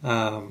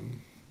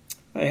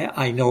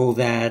I know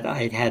that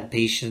I'd had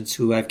patients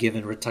who I've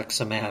given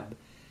rituximab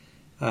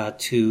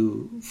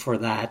for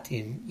that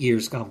in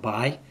years gone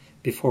by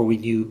before we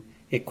knew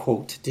it,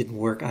 quote, didn't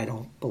work. I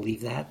don't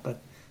believe that,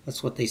 but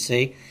that's what they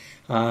say.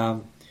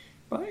 And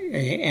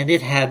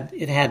it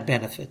had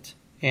benefit,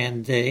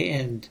 and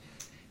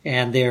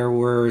there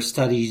were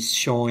studies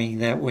showing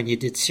that when you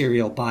did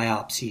serial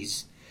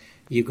biopsies,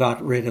 you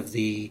got rid of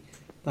the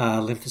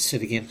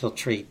lymphocytic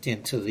infiltrate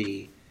into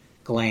the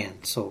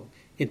gland, so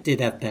it did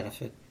have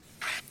benefit.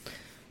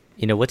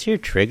 What's your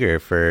trigger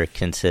for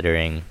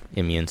considering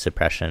immune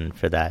suppression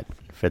for that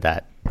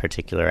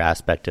particular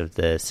aspect of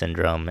the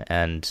syndrome?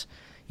 And,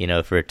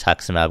 if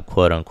rituximab,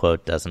 quote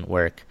unquote, doesn't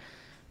work,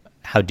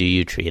 how do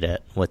you treat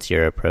it? What's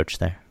your approach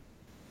there?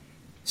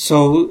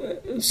 So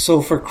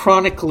for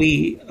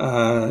chronically,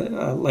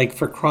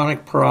 for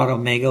chronic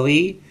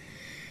parotid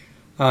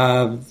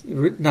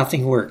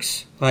nothing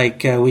works.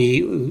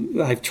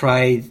 I've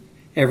tried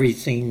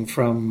everything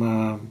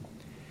from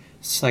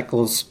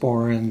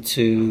cyclosporin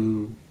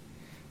to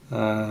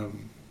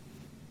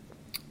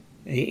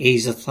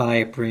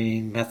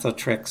azathioprine,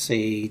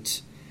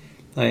 methotrexate.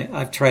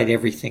 I've tried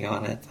everything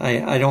on it.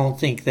 I don't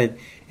think that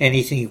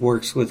anything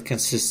works with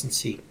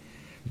consistency.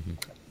 Mm-hmm.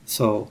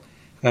 So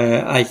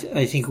I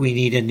think we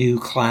need a new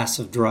class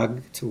of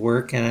drug to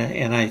work,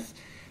 and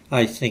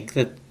I think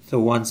that the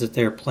ones that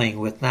they're playing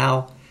with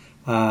now,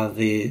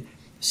 the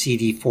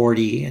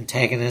CD40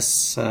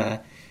 antagonists and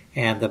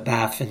the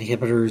BAFF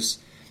inhibitors,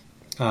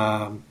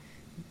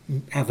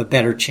 have a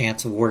better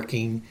chance of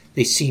working.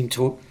 They seem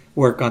to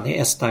work on the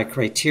SDI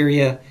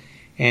criteria,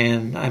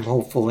 and I'm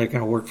hopeful they're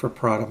going to work for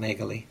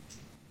parotid.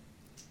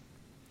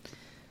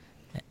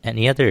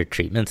 Any other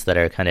treatments that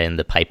are kind of in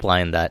the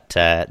pipeline that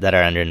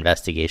are under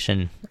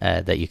investigation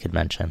that you could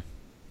mention?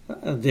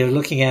 They're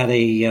looking at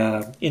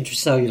a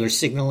intracellular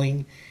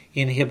signaling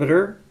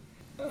inhibitor.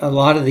 A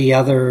lot of the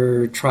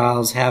other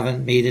trials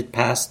haven't made it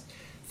past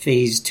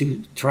phase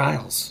 2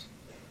 trials.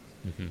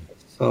 Mm-hmm.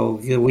 So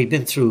we've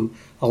been through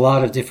a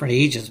lot of different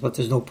agents, but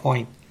there's no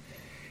point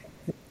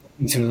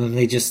through them.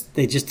 They just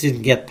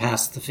didn't get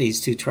past the phase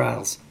 2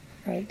 trials.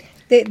 Right.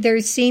 There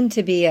seem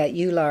to be at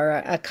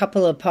EULAR a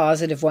couple of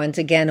positive ones.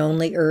 Again,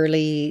 only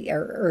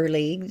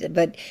early,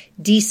 but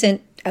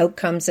decent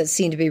outcomes that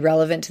seem to be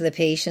relevant to the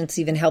patients,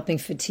 even helping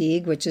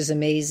fatigue, which is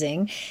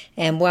amazing.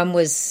 And one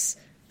was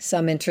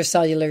some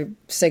intracellular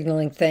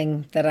signaling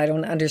thing that I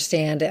don't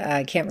understand.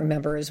 I can't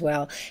remember as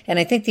well. And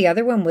I think the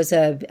other one was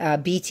a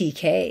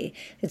BTK.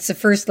 It's the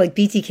first,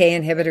 BTK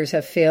inhibitors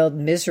have failed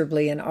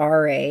miserably in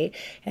RA.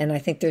 And I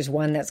think there's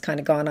one that's kind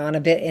of gone on a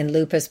bit in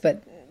lupus,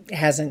 but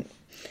hasn't.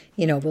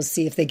 We'll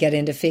see if they get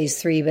into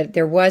phase 3. But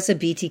there was a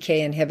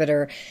BTK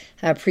inhibitor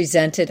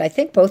presented, I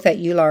think, both at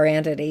EULAR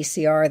and at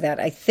ACR that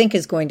I think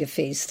is going to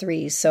phase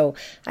 3. So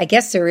I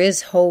guess there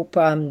is hope,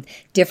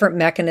 different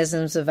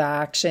mechanisms of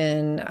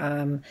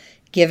action,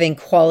 giving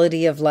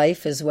quality of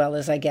life as well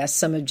as, I guess,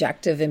 some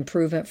objective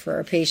improvement for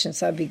our patients.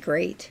 That'd be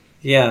great.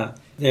 Yeah,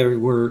 there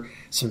were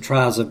some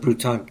trials of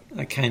Bruton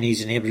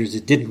kinase inhibitors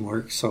that didn't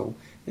work, so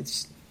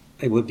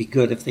it would be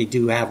good if they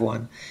do have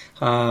one.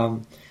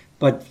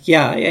 But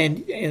yeah,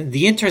 and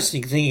the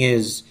interesting thing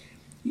is,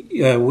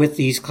 with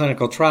these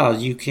clinical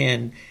trials, you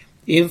can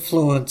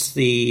influence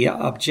the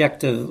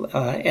objective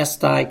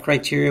SDI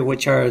criteria,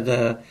 which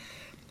are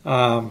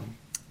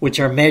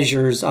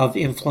measures of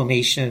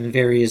inflammation in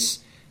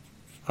various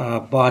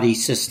body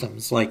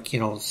systems, like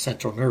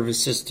central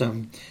nervous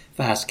system,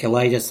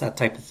 vasculitis, that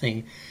type of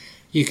thing.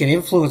 You can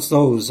influence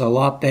those a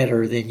lot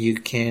better than you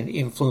can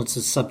influence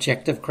the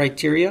subjective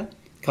criteria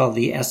called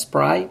the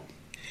SPRI.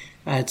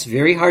 It's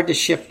very hard to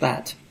shift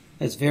that.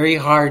 It's very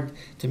hard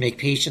to make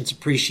patients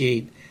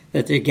appreciate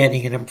that they're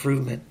getting an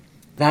improvement.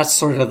 That's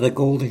sort of the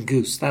golden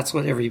goose. That's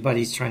what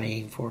everybody's trying to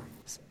aim for.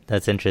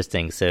 That's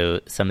interesting.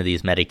 So some of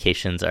these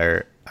medications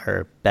are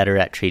better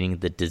at treating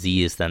the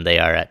disease than they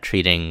are at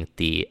treating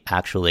the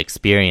actual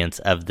experience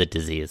of the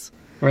disease.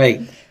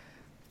 Right.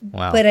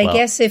 Wow. But I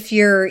guess if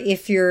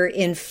you're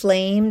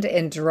inflamed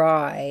and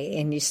dry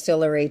and you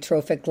still are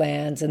atrophic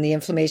glands and the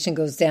inflammation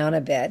goes down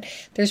a bit,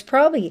 there's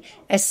probably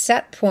a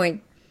set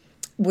point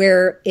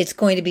where it's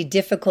going to be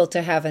difficult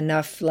to have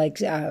enough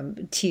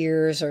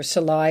tears or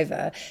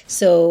saliva.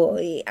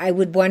 So I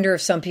would wonder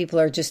if some people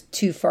are just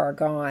too far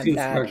gone.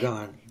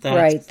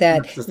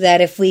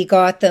 That if we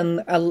got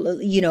them,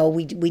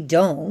 we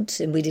don't,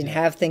 and we didn't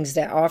have things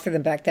to offer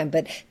them back then,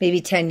 but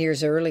maybe 10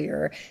 years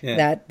earlier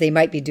that they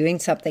might be doing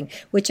something,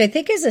 which I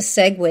think is a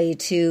segue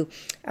to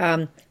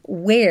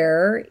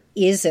where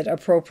is it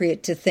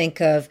appropriate to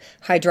think of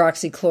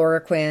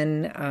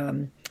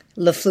hydroxychloroquine,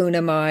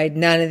 leflunomide,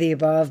 none of the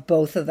above,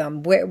 both of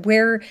them. What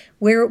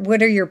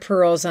are your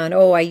pearls on,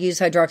 I use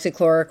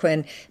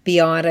hydroxychloroquine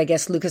beyond, I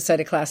guess,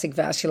 leukocytoclastic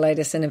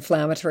vasculitis and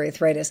inflammatory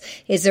arthritis.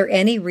 Is there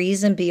any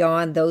reason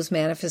beyond those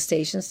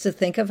manifestations to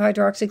think of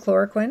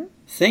hydroxychloroquine?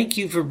 Thank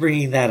you for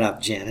bringing that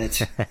up,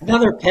 Janet.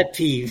 Another pet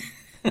peeve.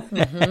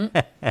 Mm-hmm.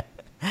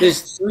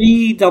 There's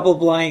 3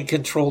 double-blind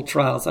controlled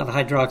trials on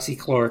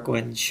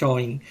hydroxychloroquine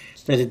showing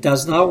that it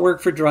does not work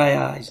for dry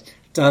eyes,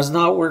 does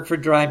not work for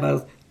dry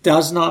mouth,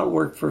 does not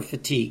work for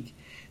fatigue.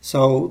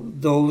 So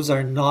those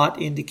are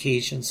not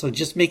indications. So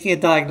just making a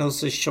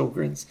diagnosis of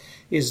Sjogren's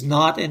is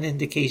not an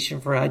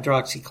indication for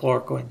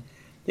hydroxychloroquine.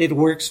 It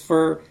works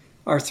for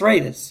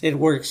arthritis. It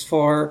works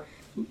for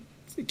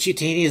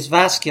cutaneous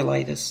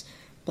vasculitis.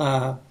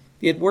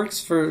 It works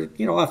for,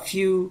 a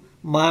few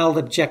mild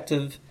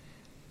objective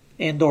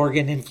end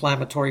organ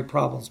inflammatory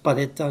problems, but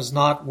it does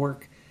not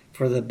work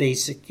for the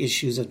basic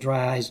issues of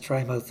dry eyes,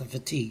 dry mouth, and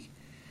fatigue.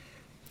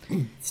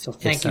 So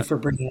thank you for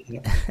bringing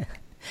it up.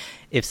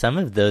 If some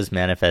of those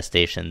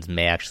manifestations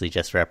may actually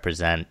just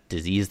represent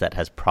disease that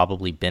has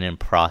probably been in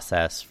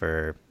process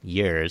for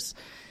years,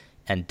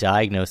 and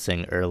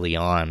diagnosing early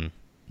on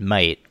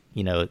might,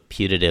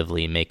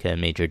 putatively make a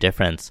major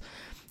difference,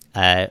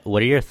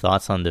 what are your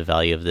thoughts on the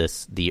value of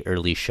the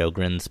early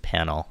Sjogren's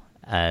panel?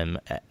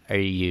 Are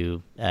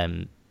you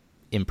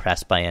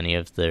impressed by any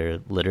of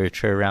the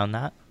literature around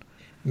that?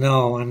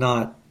 No, I'm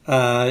not.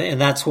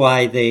 And that's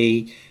why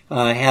they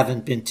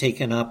haven't been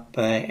taken up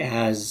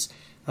as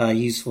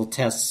useful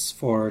tests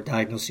for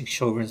diagnosing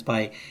Sjogren's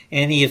by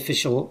any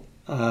official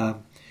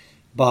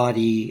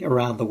body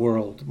around the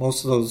world.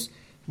 Most of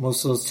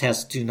those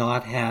tests do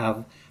not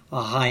have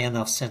a high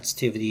enough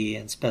sensitivity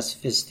and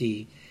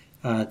specificity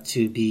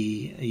to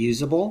be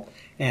usable,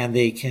 and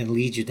they can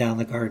lead you down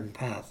the garden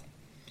path.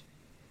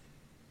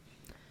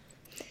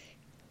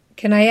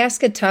 Can I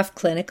ask a tough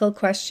clinical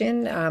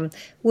question?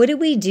 What do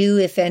we do,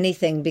 if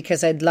anything,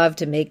 because I'd love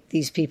to make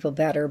these people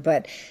better,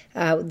 but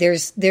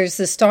there's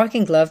the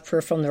stocking glove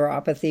peripheral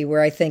neuropathy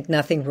where I think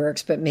nothing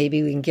works, but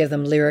maybe we can give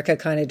them Lyrica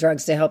kind of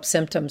drugs to help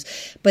symptoms.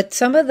 But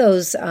some of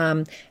those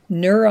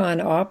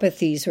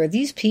neuronopathies where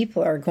these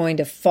people are going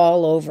to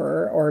fall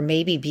over or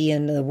maybe be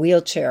in the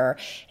wheelchair,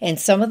 and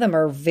some of them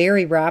are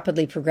very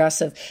rapidly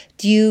progressive.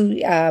 Do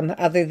you,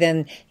 other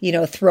than,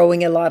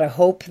 throwing a lot of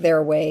hope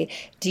their way,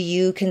 do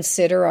you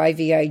consider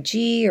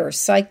IVIG or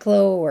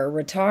cyclo or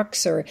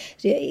Retox, or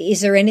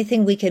is there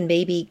anything we can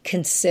maybe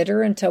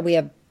consider until we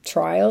have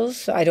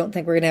trials? I don't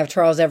think we're going to have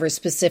trials ever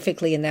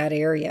specifically in that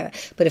area,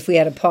 but if we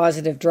had a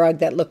positive drug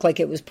that looked like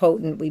it was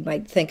potent, we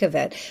might think of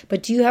it.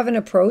 But do you have an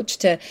approach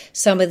to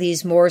some of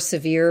these more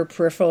severe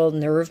peripheral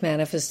nerve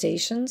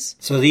manifestations?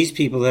 So these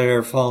people that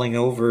are falling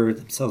over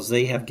themselves,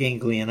 they have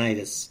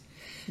ganglionitis.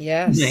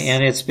 Yes.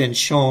 And it's been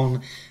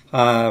shown,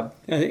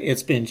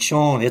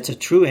 it's a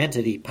true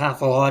entity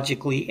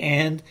pathologically,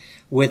 and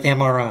with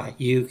MRI,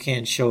 you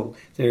can show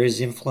there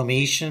is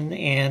inflammation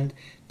and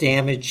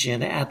damage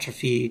and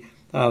atrophy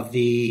of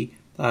the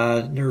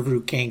nerve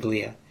root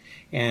ganglia,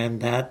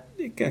 and that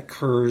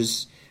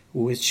occurs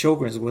with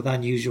Sjogren's with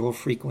unusual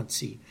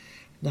frequency.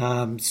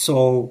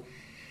 So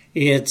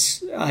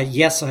it's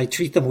yes, I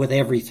treat them with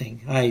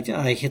everything.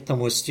 I hit them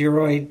with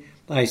steroid.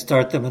 I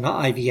start them in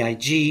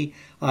IVIG.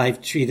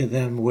 I've treated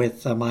them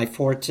with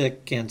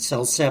Myfortic and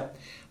Cellcept.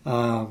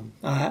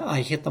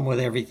 I hit them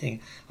with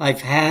everything.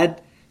 I've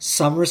had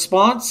some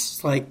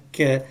response,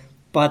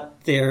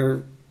 but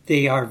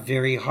they are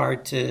very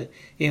hard to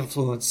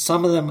influence.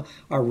 Some of them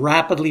are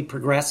rapidly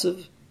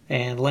progressive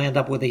and land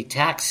up with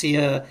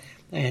ataxia,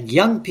 and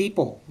young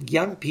people.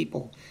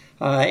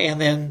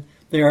 And then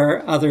there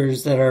are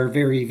others that are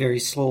very, very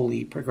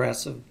slowly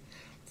progressive.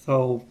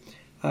 So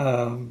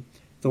the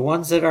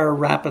ones that are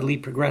rapidly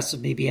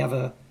progressive maybe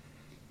have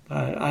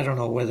I don't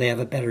know whether they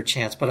have a better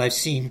chance, but I've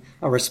seen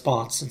a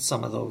response in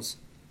some of those.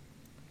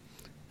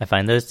 I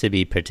find those to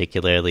be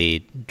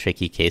particularly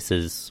tricky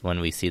cases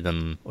when we see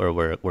them, or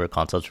we're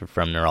consults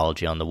from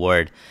neurology on the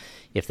ward.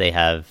 If they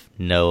have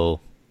no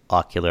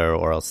ocular or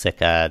oral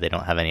SICCA, they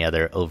don't have any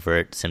other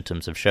overt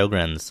symptoms of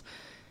Sjogren's,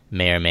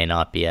 may or may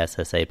not be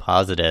SSA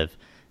positive.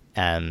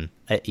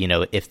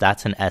 If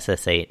that's an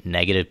SSA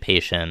negative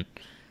patient,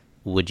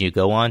 would you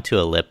go on to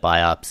a lip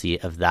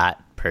biopsy of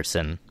that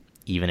person,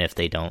 even if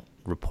they don't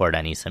report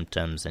any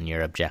symptoms and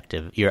your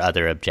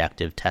other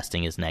objective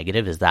testing is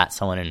negative? Is that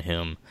someone in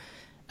whom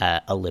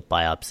a lip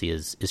biopsy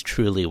is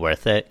truly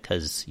worth it,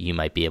 because you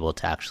might be able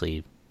to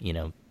actually,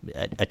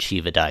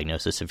 achieve a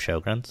diagnosis of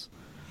Sjogren's?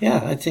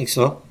 Yeah, I think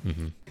so.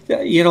 Mm-hmm.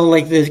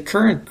 like the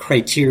current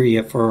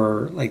criteria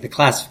for, like the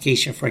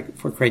classification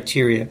for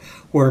criteria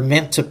were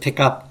meant to pick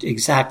up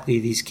exactly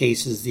these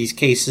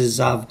cases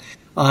of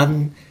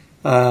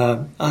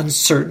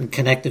uncertain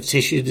connective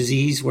tissue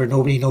disease where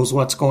nobody knows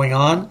what's going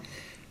on,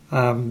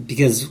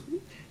 because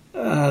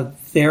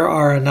there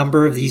are a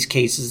number of these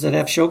cases that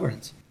have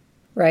Sjogren's.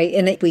 Right,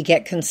 and we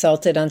get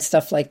consulted on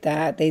stuff like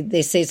that.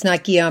 They say it's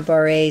not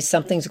Guillain-Barré,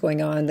 something's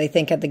going on. They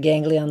think at the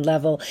ganglion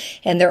level,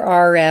 and their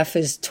RF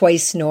is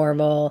twice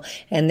normal,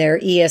 and their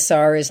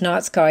ESR is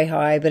not sky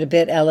high, but a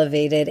bit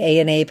elevated,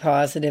 ANA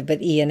positive,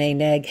 but ENA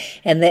neg,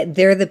 and that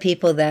they're the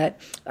people that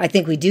I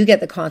think we do get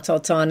the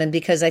consults on, and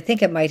because I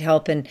think it might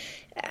help in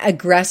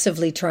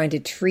aggressively trying to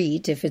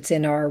treat if it's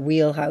in our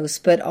wheelhouse,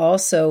 but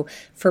also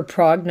for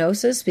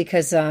prognosis,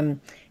 because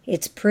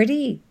it's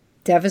pretty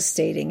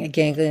devastating, a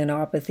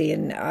ganglionopathy.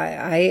 And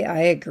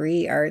I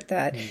agree, Art,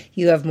 that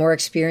you have more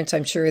experience,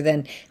 I'm sure,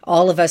 than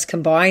all of us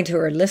combined who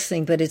are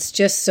listening, but it's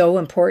just so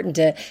important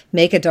to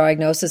make a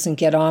diagnosis and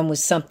get on with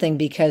something,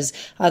 because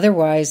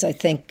otherwise I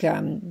think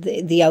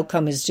the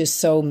outcome is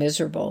just so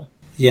miserable.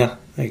 Yeah,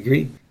 I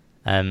agree.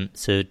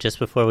 So just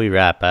before we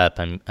wrap up,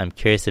 I'm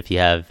curious if you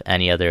have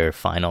any other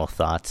final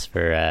thoughts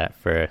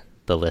for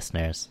the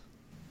listeners.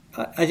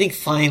 I think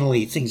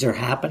finally things are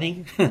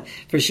happening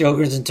for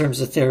Sjogren's in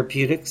terms of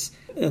therapeutics.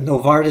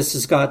 Novartis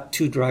has got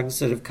 2 drugs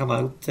that have come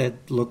out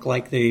that look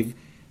like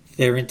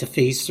they're into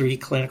phase 3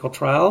 clinical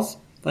trials.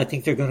 I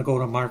think they're going to go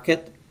to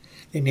market.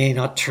 They may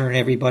not turn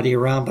everybody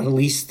around, but at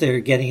least they're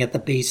getting at the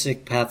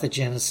basic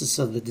pathogenesis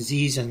of the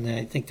disease, and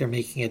I think they're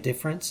making a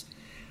difference.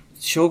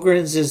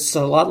 Sjogren's is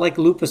a lot like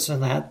lupus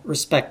in that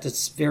respect.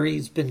 It's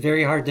been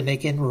very hard to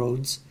make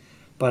inroads.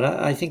 But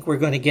I think we're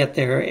going to get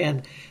there.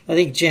 And I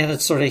think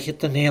Janet sort of hit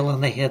the nail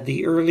on the head.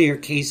 The earlier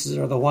cases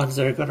are the ones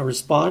that are going to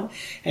respond.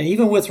 And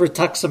even with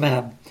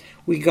rituximab,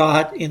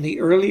 in the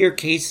earlier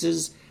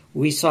cases,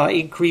 we saw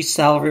increased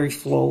salivary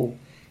flow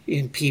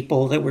in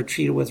people that were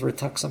treated with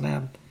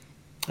rituximab.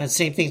 And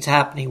same thing's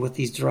happening with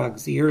these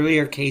drugs. The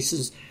earlier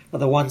cases are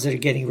the ones that are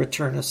getting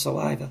return of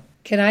saliva.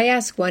 Can I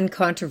ask one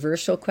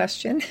controversial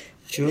question?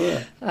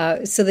 Sure.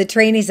 So the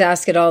trainees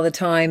ask it all the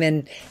time,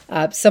 and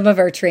some of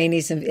our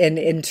trainees,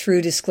 in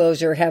true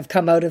disclosure, have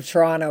come out of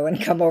Toronto and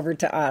come over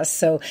to us.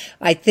 So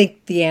I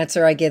think the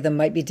answer I give them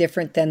might be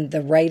different than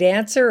the right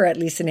answer, or at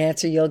least an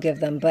answer you'll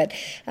give them. But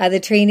the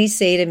trainees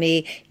say to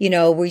me,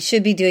 we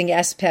should be doing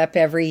SPEP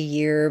every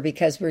year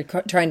because we're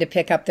trying to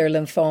pick up their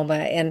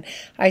lymphoma. And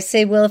I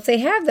say, well, if they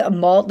have a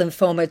malt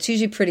lymphoma, it's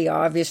usually pretty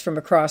obvious from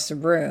across the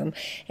room.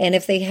 And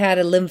if they had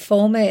a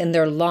lymphoma in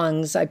their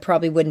lungs, I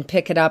probably wouldn't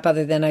pick it up,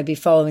 other than I'd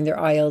be following their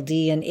ILD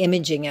and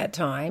imaging at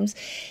times.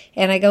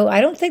 And I go,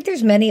 I don't think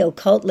there's many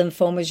occult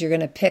lymphomas you're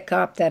going to pick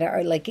up that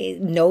are like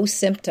no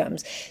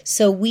symptoms.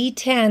 So we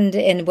tend,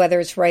 and whether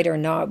it's right or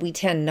not, we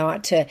tend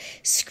not to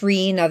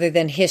screen other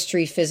than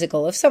history,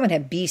 physical. If someone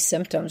had B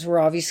symptoms, we're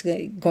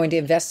obviously going to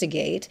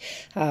investigate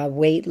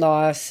weight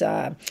loss,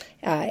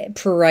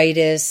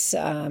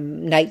 pruritus,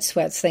 night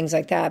sweats, things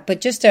like that.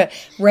 But just a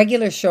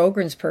regular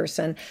Sjogren's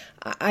person,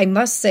 I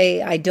must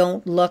say I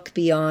don't look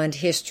beyond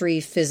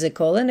history,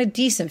 physical, and a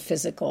decent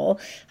physical,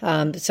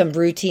 some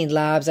routine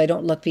labs. I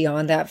don't look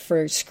beyond that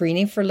for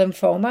screening for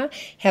lymphoma.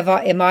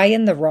 Am I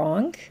in the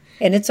wrong?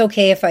 And it's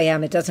okay if I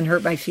am. It doesn't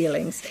hurt my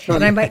feelings.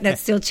 And I might not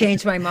still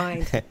change my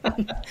mind.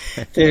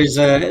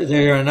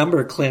 There are a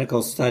number of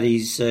clinical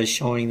studies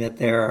showing that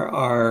there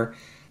are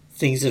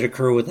things that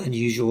occur with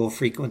unusual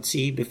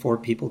frequency before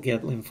people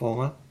get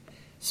lymphoma.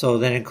 So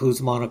that includes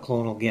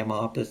monoclonal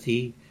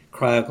gammopathy,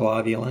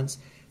 cryoglobulins.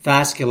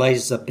 Vasculitis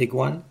is a big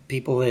one.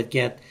 People that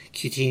get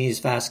cutaneous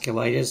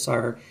vasculitis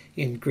are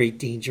in great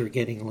danger of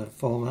getting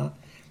lymphoma.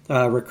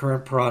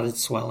 Recurrent parotid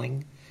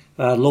swelling.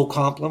 Low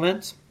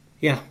complement.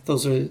 Yeah,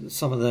 those are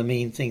some of the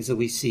main things that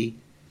we see.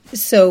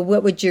 So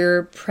what would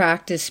your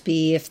practice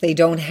be if they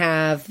don't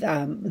have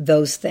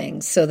those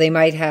things? So they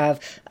might have,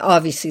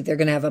 obviously they're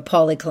going to have a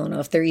polyclonal.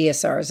 If their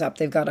ESR is up,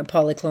 they've got a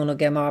polyclonal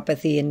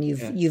gammopathy, and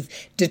you've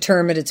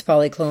determined it's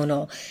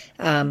polyclonal.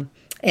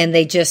 And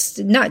they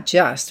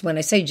when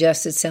I say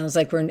just, it sounds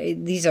like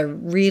these are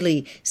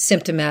really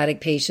symptomatic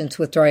patients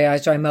with dry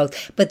eyes, dry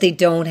mouth, but they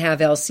don't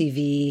have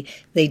LCV,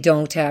 they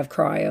don't have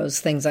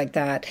cryos, things like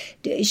that.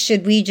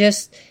 Should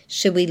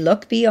we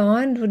look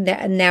beyond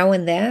now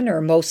and then, or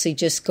mostly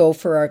just go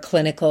for our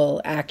clinical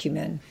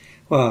acumen?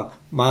 Well,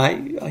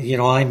 I'm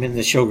in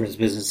the Sjogren's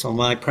business, so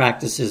my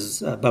practice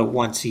is about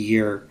once a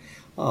year.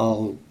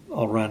 I'll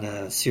run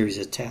a series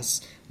of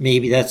tests.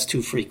 Maybe that's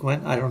too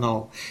frequent. I don't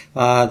know.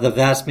 The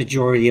vast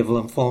majority of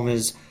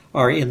lymphomas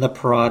are in the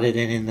parotid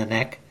and in the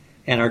neck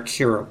and are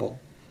curable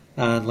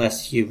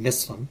unless you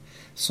miss them.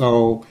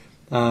 So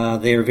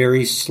they're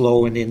very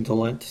slow and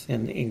indolent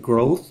in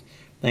growth.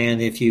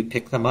 And if you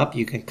pick them up,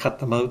 you can cut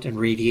them out and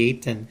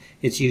radiate, and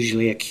it's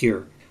usually a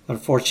cure.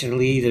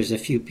 Unfortunately, there's a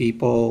few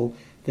people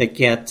that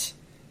get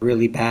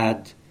really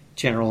bad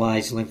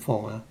generalized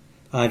lymphoma.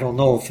 I don't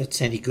know if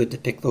it's any good to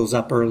pick those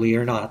up early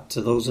or not.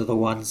 So those are the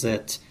ones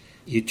that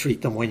you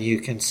treat them when you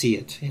can see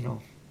it,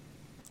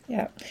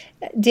 Yeah.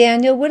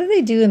 Daniel, what do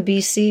they do in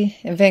BC,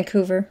 in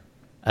Vancouver?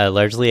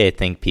 Largely, I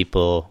think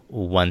people,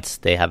 once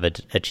they have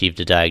achieved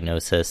a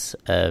diagnosis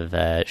of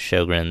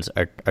Sjogren's,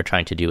 are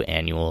trying to do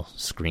annual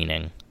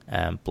screening,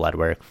 blood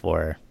work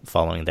for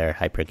following their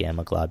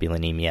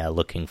hypergammaglobulinemia,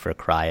 looking for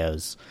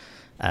cryos,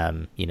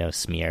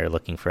 smear,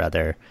 looking for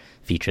other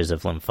features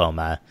of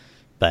lymphoma,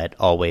 but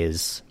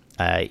always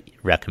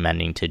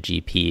recommending to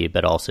GP,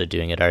 but also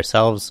doing it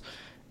ourselves,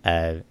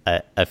 a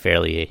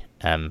fairly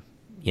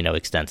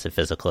extensive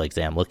physical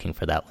exam, looking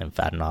for that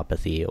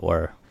lymphadenopathy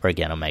or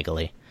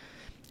organomegaly.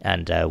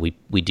 And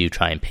we do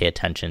try and pay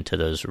attention to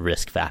those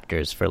risk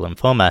factors for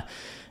lymphoma.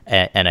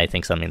 And I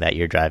think something that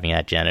you're driving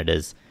at, Janet,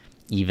 is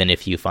even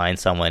if you find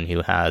someone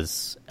who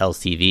has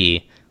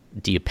LCV,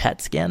 do you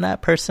PET scan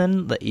that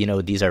person?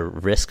 These are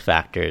risk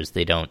factors.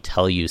 They don't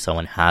tell you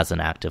someone has an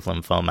active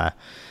lymphoma.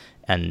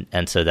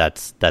 And so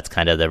that's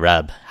kind of the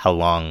rub. How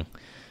long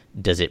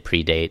does it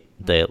predate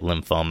the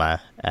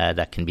lymphoma?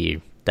 That can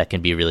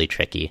be really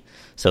tricky.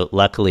 So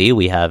luckily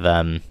we have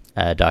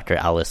Dr.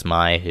 Alice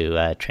Mai, who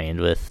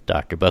trained with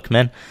Dr.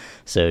 Bookman.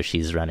 So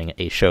she's running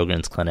a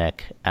Sjogren's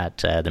clinic at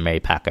the Mary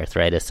Pack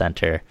Arthritis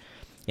Center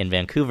in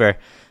Vancouver.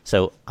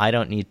 So I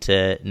don't need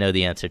to know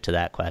the answer to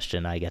that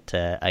question. I get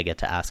to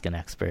ask an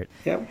expert.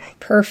 Yep.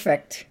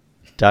 Perfect.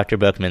 Dr.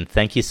 Bookman,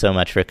 thank you so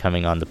much for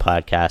coming on the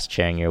podcast,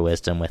 sharing your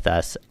wisdom with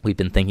us. We've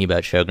been thinking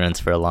about Sjogren's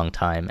for a long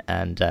time,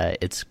 and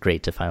it's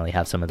great to finally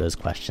have some of those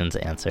questions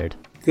answered.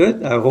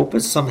 Good. I hope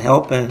it's some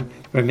help, and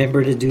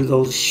remember to do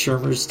those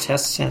Schirmer's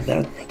tests and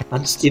that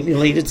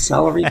unstimulated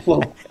salivary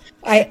flow.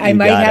 I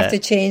might have to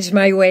change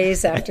my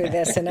ways after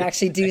this and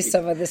actually do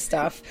some of the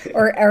stuff,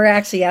 or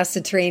actually ask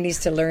the trainees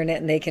to learn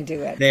it and they can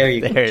do it. There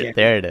you go.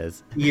 There it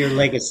is. Your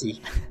legacy.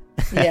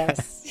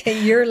 Yes,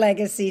 your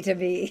legacy to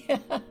me.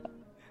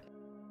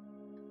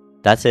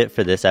 That's it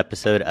for this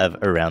episode of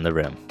Around the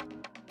Rheum.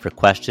 For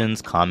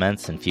questions,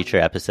 comments, and future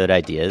episode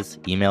ideas,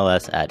 email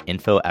us at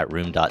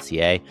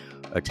info@rheum.ca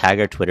or tag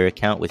our Twitter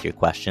account with your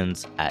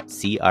questions at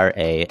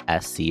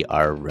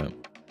CRASCRRheum.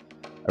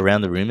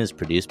 Around the Rheum is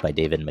produced by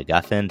David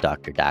McGuffin,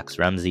 Dr. Dax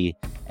Rumsey,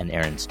 and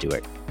Erin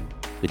Stewart.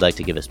 We'd like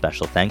to give a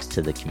special thanks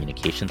to the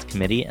Communications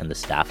Committee and the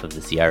staff of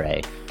the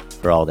CRA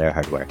for all their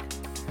hard work.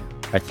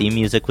 Our theme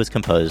music was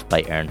composed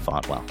by Aaron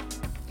Fontwell.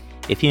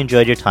 If you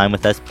enjoyed your time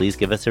with us, please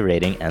give us a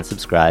rating and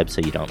subscribe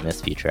so you don't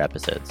miss future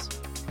episodes.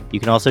 You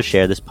can also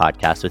share this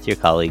podcast with your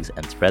colleagues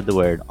and spread the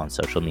word on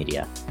social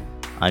media.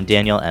 I'm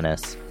Daniel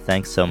Ennis.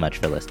 Thanks so much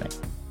for listening.